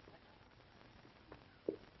hold.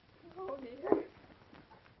 Oh, dear.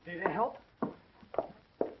 Did it help? Come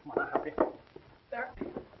on, I'll help you. There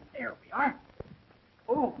we are.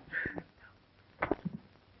 Oh.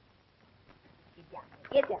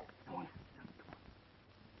 Get down. Come on.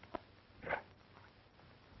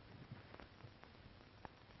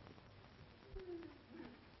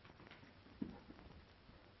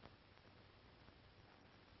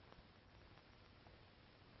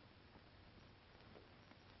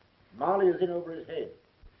 Marley is in over his head.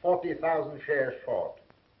 40,000 shares short.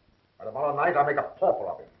 And tomorrow night I'll make a pauper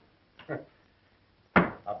of him.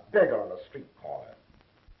 A beggar on a street corner.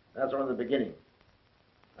 That's only the beginning.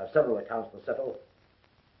 I have several accounts to settle.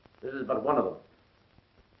 This is but one of them.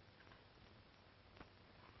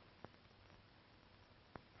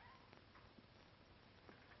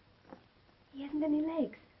 He hasn't any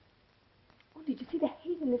legs. Oh, did you see the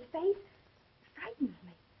hate in his face? It frightens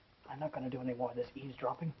me. I'm not going to do any more of this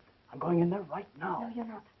eavesdropping. I'm going in there right now. No, you're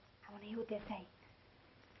not. I want to hear what they say.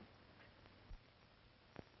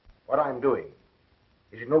 What I'm doing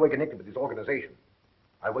is in no way connected with this organization.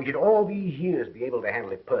 I waited all these years to be able to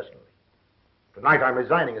handle it personally. Tonight I'm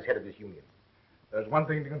resigning as head of this union. There's one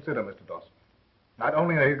thing to consider, Mr. Dawson. Not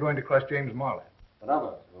only are you going to crush James Marley, But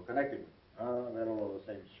others who connected with him. They're all the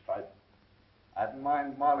same stripe. I didn't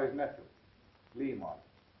mind Marley's nephew, Lee Marley.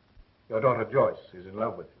 your daughter Joyce is in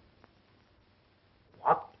love with you.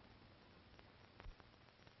 What?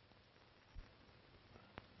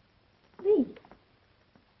 Lee,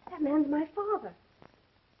 that man's my father.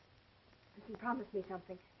 Listen, promise me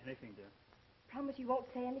something. Anything, dear. Promise you won't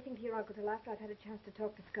say anything to your uncle till after I've had a chance to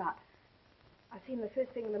talk to Scott. I'll see him the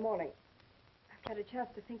first thing in the morning. I've had a chance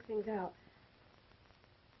to think things out.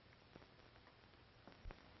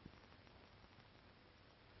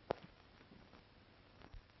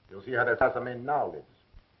 You'll see how that assassin now lives.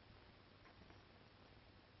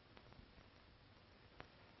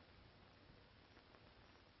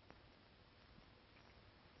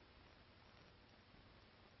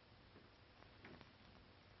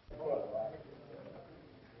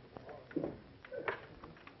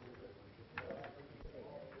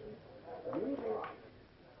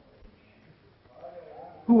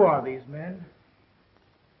 Who are these men?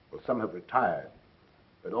 Well, some have retired,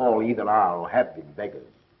 but all either are or have been beggars.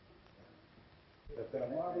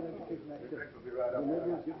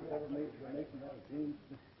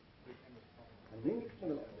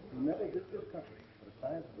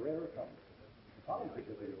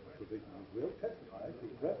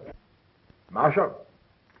 Marshal,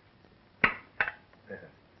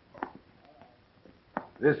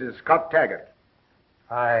 This is Scott Taggart.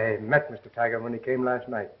 I met Mr. Taggart when he came last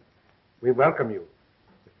night. We welcome you.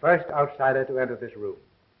 The first outsider to enter this room.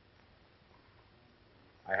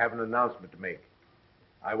 I have an announcement to make.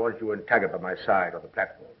 I want you and Taggart by my side on the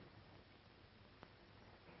platform.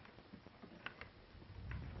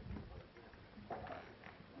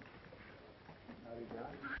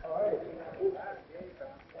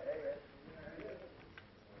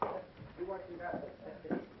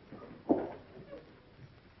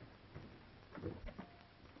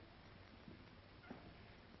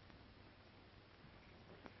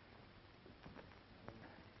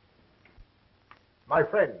 My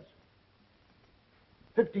friends,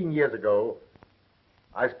 15 years ago,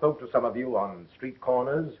 I spoke to some of you on street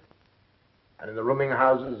corners and in the rooming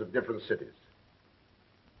houses of different cities.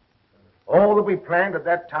 All that we planned at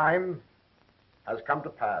that time has come to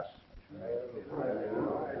pass.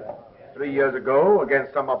 3 years ago,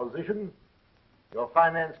 against some opposition, your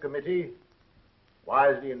finance committee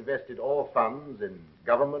wisely invested all funds in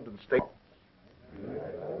government and state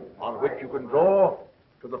on which you can draw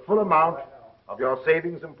to the full amount of your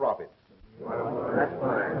savings and profits.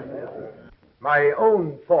 My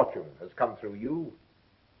own fortune has come through you,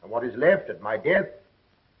 and what is left at my death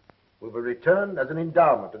will be returned as an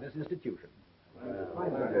endowment to this institution.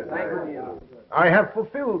 I have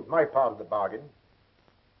fulfilled my part of the bargain,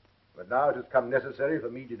 but now it has come necessary for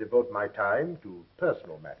me to devote my time to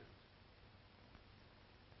personal matters.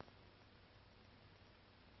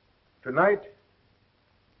 Tonight,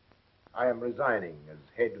 I am resigning as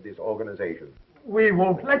head of this organization. We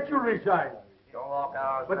won't let you resign. Don't walk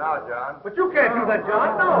out now, John. But you can't do that,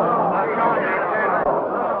 John. No.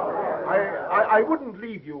 I wouldn't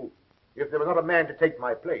leave you if there was not a man to take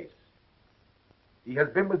my place. He has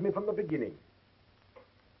been with me from the beginning,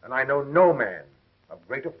 and I know no man of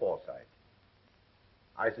greater foresight.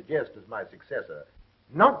 I suggest as my successor,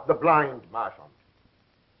 not the blind Marchant,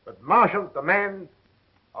 but Marchant, the man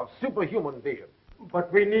of superhuman vision.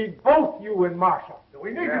 But we need both you and Marshall.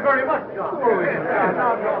 We need you very much, John.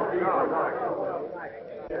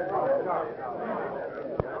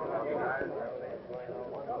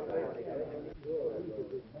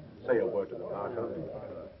 Say a word to the Marshal.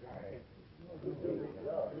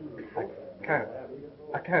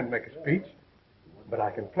 I can't make a speech, but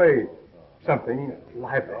I can play something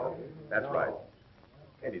lively. That's right.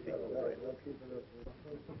 Anything.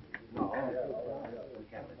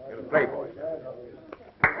 You're a playboy.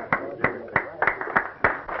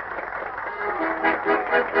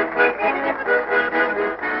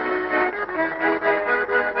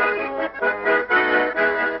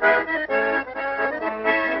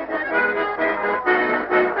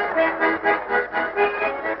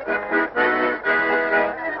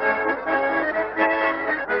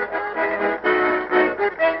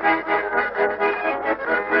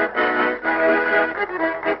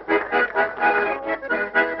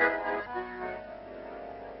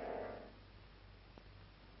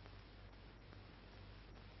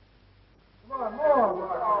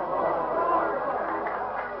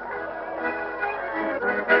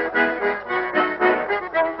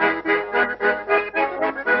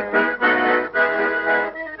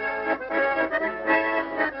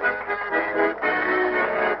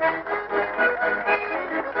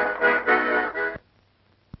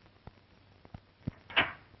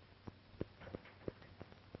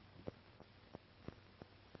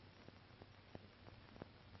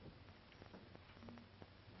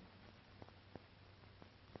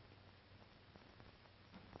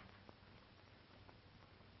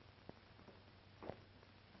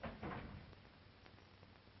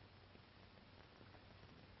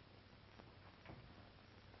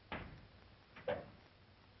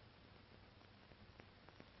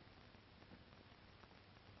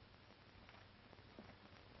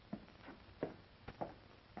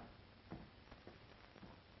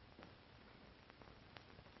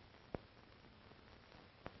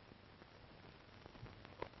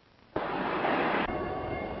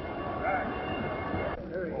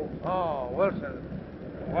 Oh, Wilson,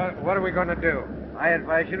 what are we going to do? I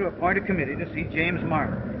advise you to appoint a committee to see James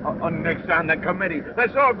Marley. Next on the committee.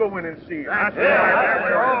 Let's all go in and see him.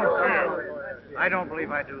 I don't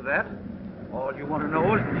believe I do that. All you want to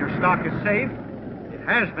know is that your stock is safe. It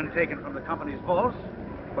has been taken from the company's vaults,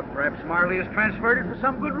 but perhaps Marley has transferred it for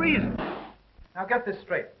some good reason. Now get this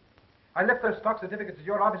straight. I left those stock certificates at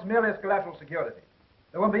your office merely as collateral security.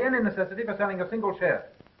 There won't be any necessity for selling a single share.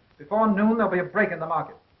 Before noon, there'll be a break in the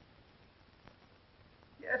market.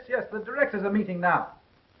 Yes, the directors are meeting now.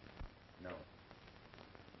 No.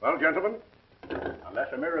 Well, gentlemen,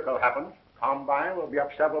 unless a miracle happens, Combine will be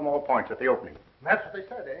up several more points at the opening. That's what they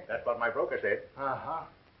said, eh? That's what my broker said. Uh-huh.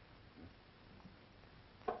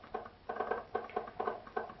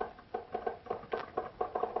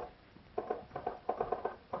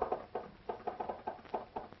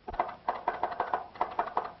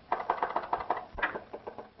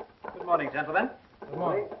 Good morning, gentlemen. Good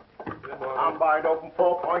morning. Combine opened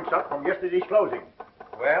 4 points up from yesterday's closing.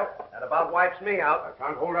 Well, that about wipes me out. I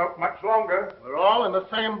can't hold out much longer. We're all in the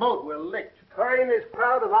same boat. We're licked. Curry and his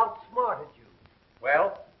crowd have outsmarted you.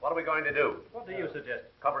 Well, what are we going to do? What do you suggest?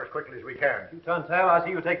 Cover as quickly as we can. You turn tail, I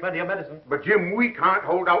see you take plenty of medicine. But, Jim, we can't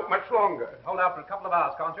hold out much longer. Hold out for a couple of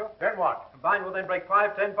hours, can't you? Then what? Combined will then break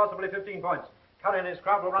 5, 10, possibly 15 points. Curry and his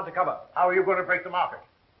crowd will run to cover. How are you going to break the market?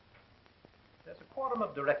 There's a quorum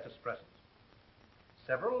of directors present.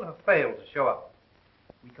 Several have failed to show up.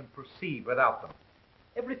 We can proceed without them.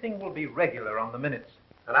 Everything will be regular on the minutes.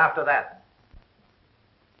 And after that?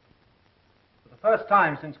 For the first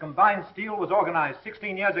time since combined steel was organized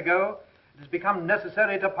 16 years ago, it has become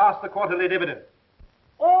necessary to pass the quarterly dividend.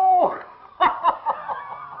 Oh!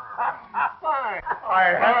 Fine.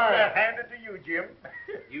 I have to hand it to you, Jim.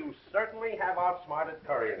 You certainly have outsmarted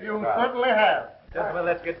Curry and his crowd. Certainly have. Gentlemen,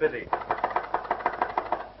 let's get busy.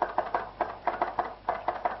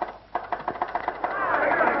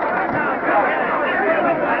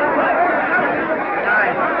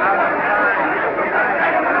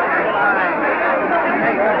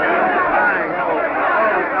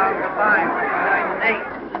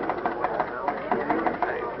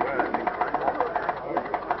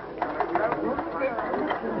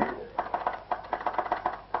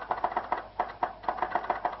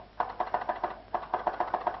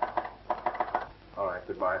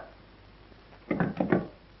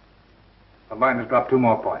 Combined has dropped 2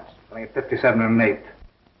 more points, selling at 57 and an eighth.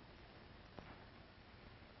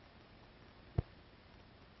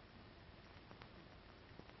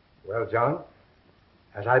 Well, John,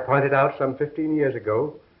 as I pointed out some 15 years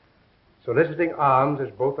ago, soliciting alms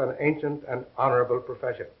is both an ancient and honorable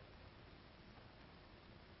profession.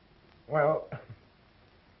 Well,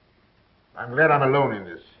 I'm glad I'm alone in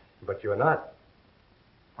this. But you're not.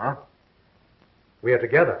 Huh? We are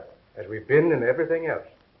together, as we've been in everything else.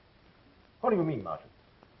 What do you mean, Martin?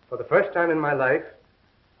 For the first time in my life,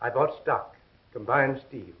 I bought stock, combined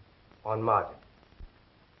steel, on margin.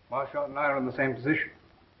 Marshall and I are in the same position.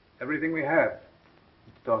 Everything we have,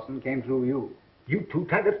 Mr. Dawson, came through you. You too,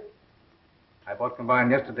 Taggart? I bought combined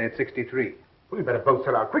yesterday at 63. Well, you better both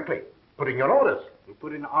sell out quickly. Put in your orders. We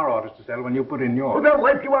put in our orders to sell when you put in yours. Well, they'll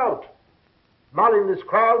wipe you out. Marley and this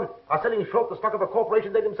crowd are selling short the stock of a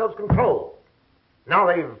corporation they themselves control. Now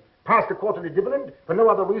they've passed a quarterly dividend for no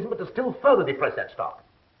other reason but to still further depress that stock.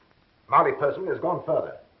 Marley personally has gone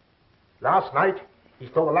further. Last night, he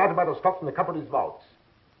stole a large amount of stock from the company's vaults.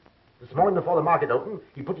 This morning before the market opened,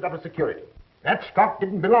 he put it up as security. That stock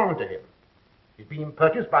didn't belong to him. It's being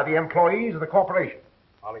purchased by the employees of the corporation.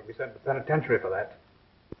 Marley will be sent to the penitentiary for that.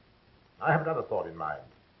 I have another thought in mind.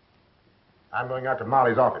 I'm going out to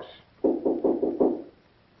Marley's office.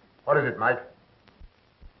 What is it, Mike?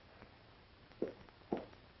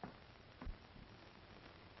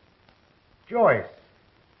 Joyce.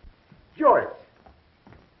 Joyce.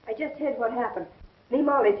 I just heard what happened. Lee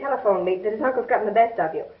Marley telephoned me that his uncle's gotten the best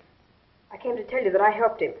of you. I came to tell you that I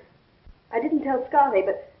helped him. I didn't tell Scotty,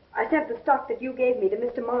 but I sent the stock that you gave me to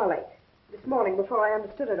Mr. Marley this morning before I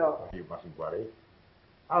understood it all. You mustn't worry.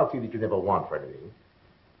 I'll see that you never want for anything.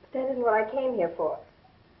 But that isn't what I came here for.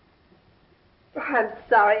 Oh, I'm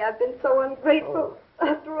sorry. I've been so ungrateful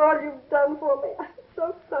after all you've done for me. I'm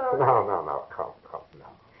so sorry. No. Come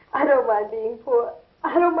now. I don't mind being poor.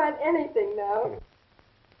 I don't mind anything now.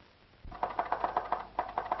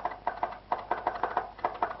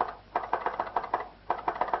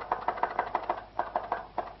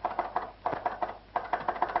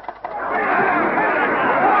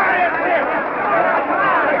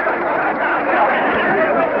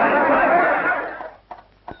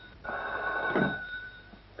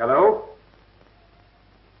 Hello?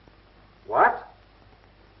 What?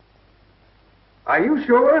 Are you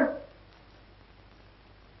sure?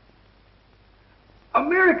 A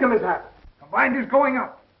miracle has happened. Combined is going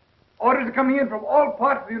up. Orders are coming in from all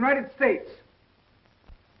parts of the United States.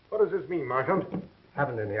 What does this mean, Marshal?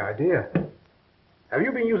 Haven't any idea. Have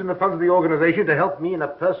you been using the funds of the organization to help me in a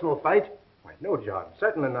personal fight? Why, no, John,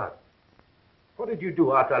 certainly not. What did you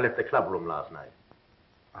do after I left the clubroom last night?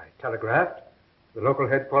 I telegraphed to the local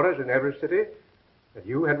headquarters in every city that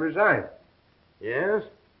you had resigned. Yes?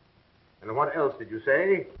 And what else did you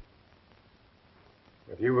say?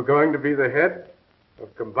 That you were going to be the head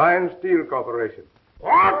of Combined Steel Corporation.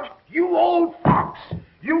 What? You old fox!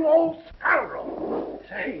 You old scoundrel!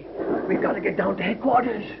 Say, we've got to get down to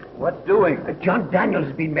headquarters. What doing? John Daniels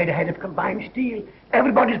has been made ahead of combined steel.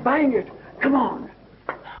 Everybody's buying it. Come on.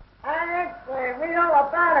 Actually, we know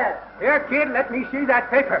about it. Here, kid, let me see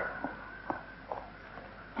that paper.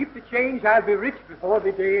 Keep the change. I'll be rich before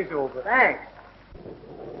the day is over. Thanks.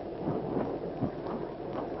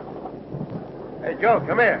 Hey, Joe,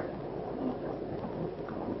 come here.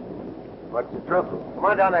 What's the trouble? Come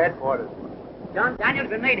on down to headquarters. John Daniels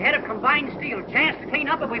been made head of combined steel. Chance to clean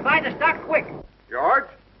up if we buy the stock quick. George?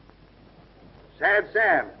 Sad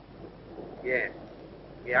Sam. Yes.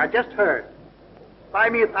 Yeah, I just heard. Buy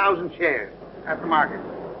me 1,000 shares at the market.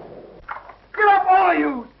 Get up, all of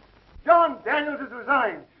you! John Daniels has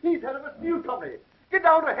resigned. He's head of a steel company. Get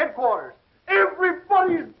down to headquarters.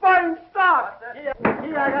 Everybody's buying stock. Here,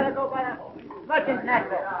 I gotta go buy a merchant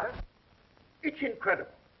necklace. It's incredible.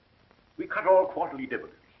 We cut all quarterly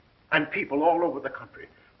dividends, and people all over the country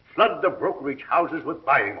flood the brokerage houses with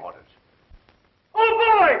buying orders.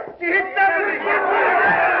 Oh, boy! You hit that!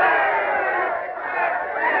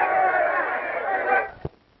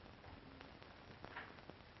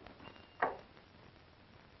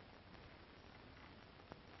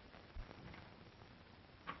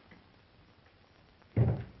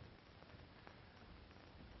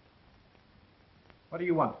 What do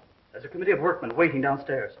you want? There's a committee of workmen waiting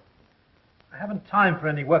downstairs. I haven't time for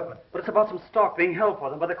any workmen. But it's about some stock being held for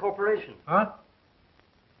them by the corporation. Huh?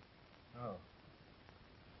 Oh.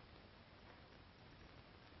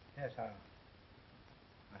 Yes, I'll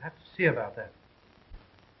have to see about that.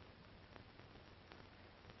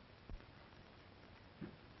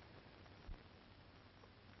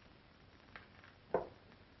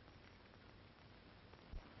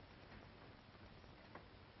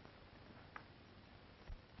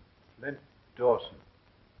 Clint Dawson.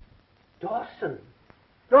 Dawson?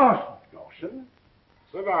 Dawson? Dawson?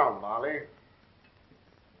 Sit down, Molly.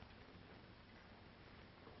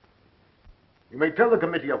 You may tell the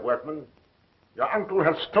committee of workmen your uncle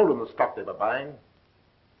has stolen the stock they were buying.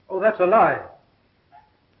 Oh, that's a lie.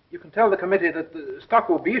 You can tell the committee that the stock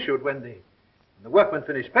will be issued when the workmen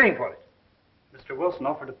finish paying for it. Mr. Wilson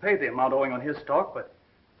offered to pay the amount owing on his stock, but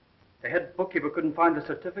the head bookkeeper couldn't find the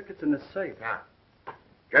certificates in his safe. Now,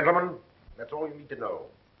 gentlemen, that's all you need to know.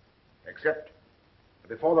 Except,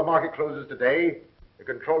 before the market closes today, the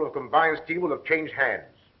control of combined steel will have changed hands.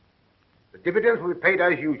 The dividends will be paid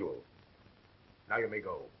as usual. Now you may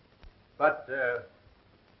go. But,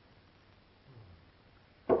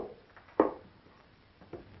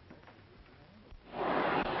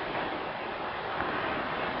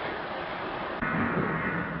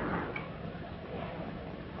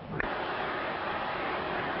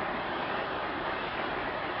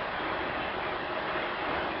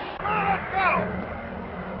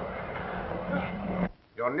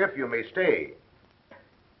 Your nephew may stay,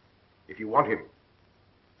 if you want him.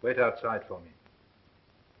 Wait outside for me.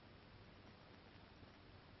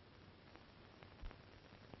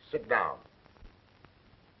 Sit down.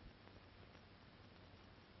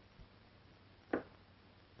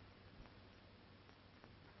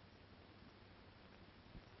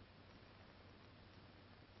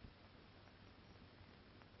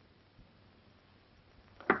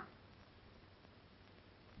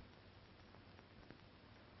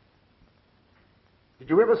 Did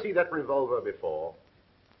you ever see that revolver before?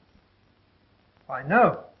 I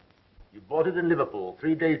know. You bought it in Liverpool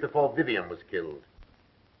 3 days before Vivian was killed.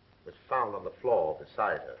 It was found on the floor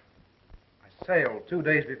beside her. I sailed 2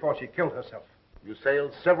 days before she killed herself. You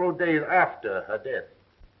sailed several days after her death.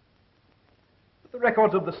 But the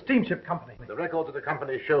records of the steamship company. The records of the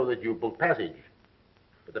company show that you booked passage.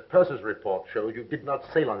 But the purser's report shows you did not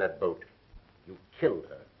sail on that boat. You killed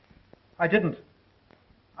her. I didn't.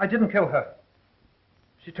 I didn't kill her.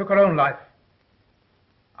 She took her own life.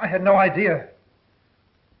 I had no idea.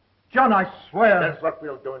 John, I swear. That's what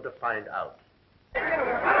we're going to find out.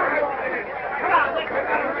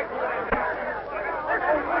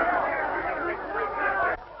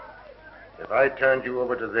 If I turned you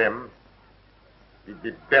over to them, you'd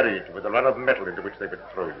be buried with a run of metal into which they would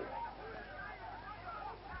throw you.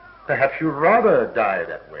 Perhaps you'd rather die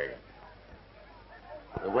that way.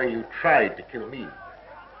 The way you tried to kill me.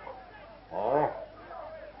 Or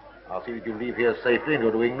I'll see that you leave here safely and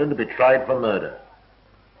go to England to be tried for murder.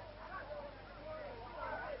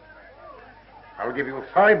 I'll give you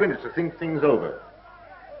 5 minutes to think things over.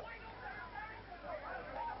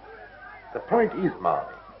 The point is,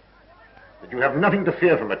 Marley, that you have nothing to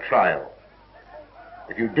fear from a trial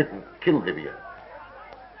if you didn't kill Vivian.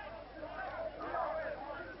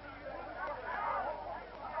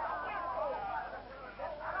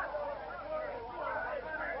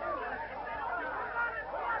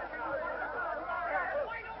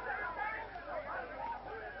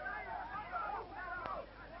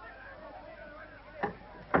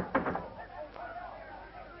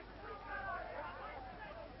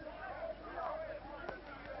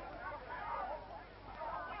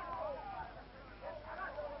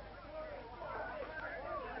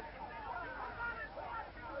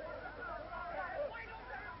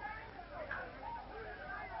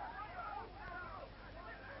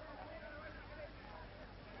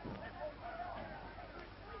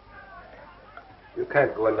 You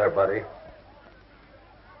can't go in there, buddy. Is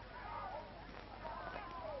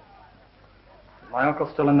my uncle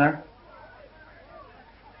still in there?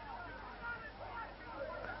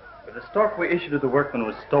 If the stock we issued to the workman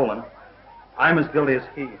was stolen, I'm as guilty as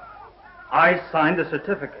he. I signed the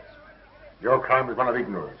certificates. Your crime is one of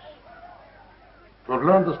ignorance. To have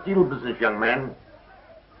learned the steel business, young man,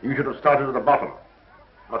 you should have started at the bottom,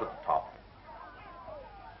 not at the top.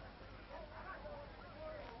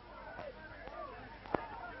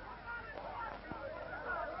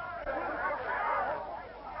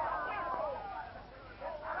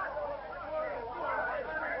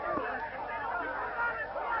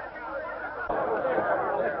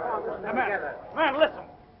 Man, listen.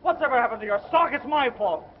 Whatever happened to your stock, it's my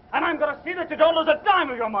fault. And I'm going to see that you don't lose a dime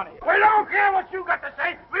of your money. We don't care what you got to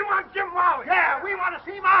say. We want Jim Molly. Yeah, we want to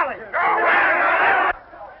see Molly. Go away.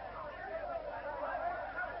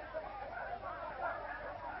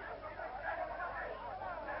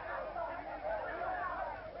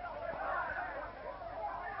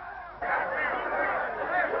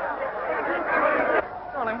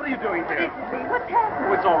 Darling, what are you doing here? What's happened?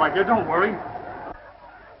 Oh, it's all right, dear. Don't worry.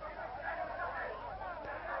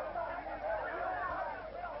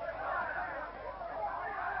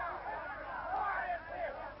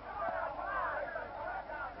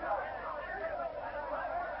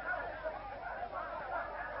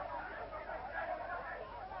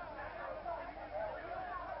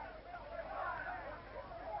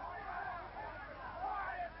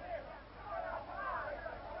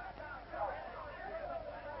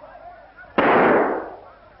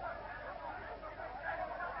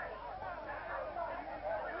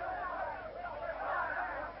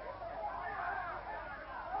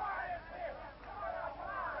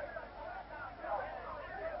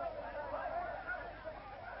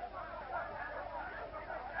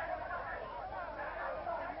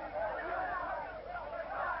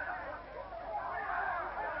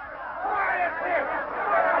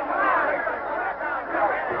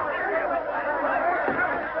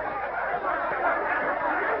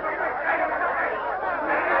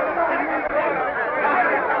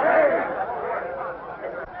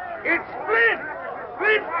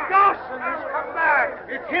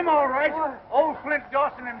 It's him, all right. Old Flint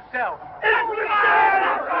Dawson himself.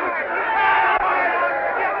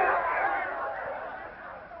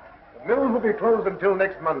 The mills will be closed until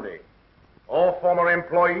next Monday. All former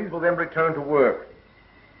employees will then return to work.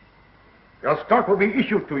 Your stock will be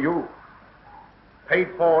issued to you, paid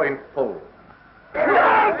for in full.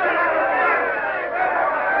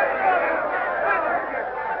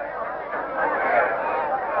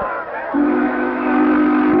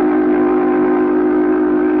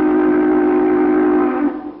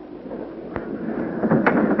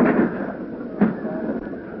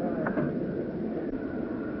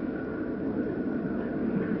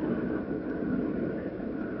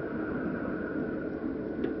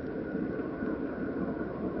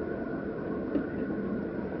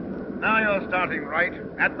 Now you're starting right,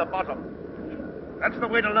 at the bottom. That's the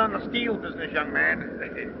way to learn the steel business, young man.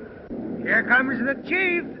 Here comes the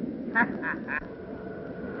chief.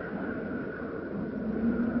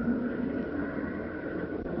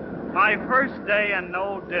 My first day and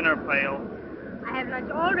no dinner pail. I have lunch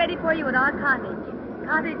all ready for you at our cottage.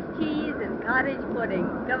 Cottage cheese and cottage pudding.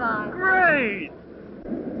 Come on. Great!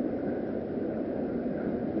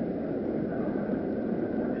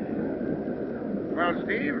 Well,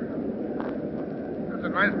 Steve, that's a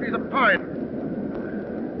nice piece of pine.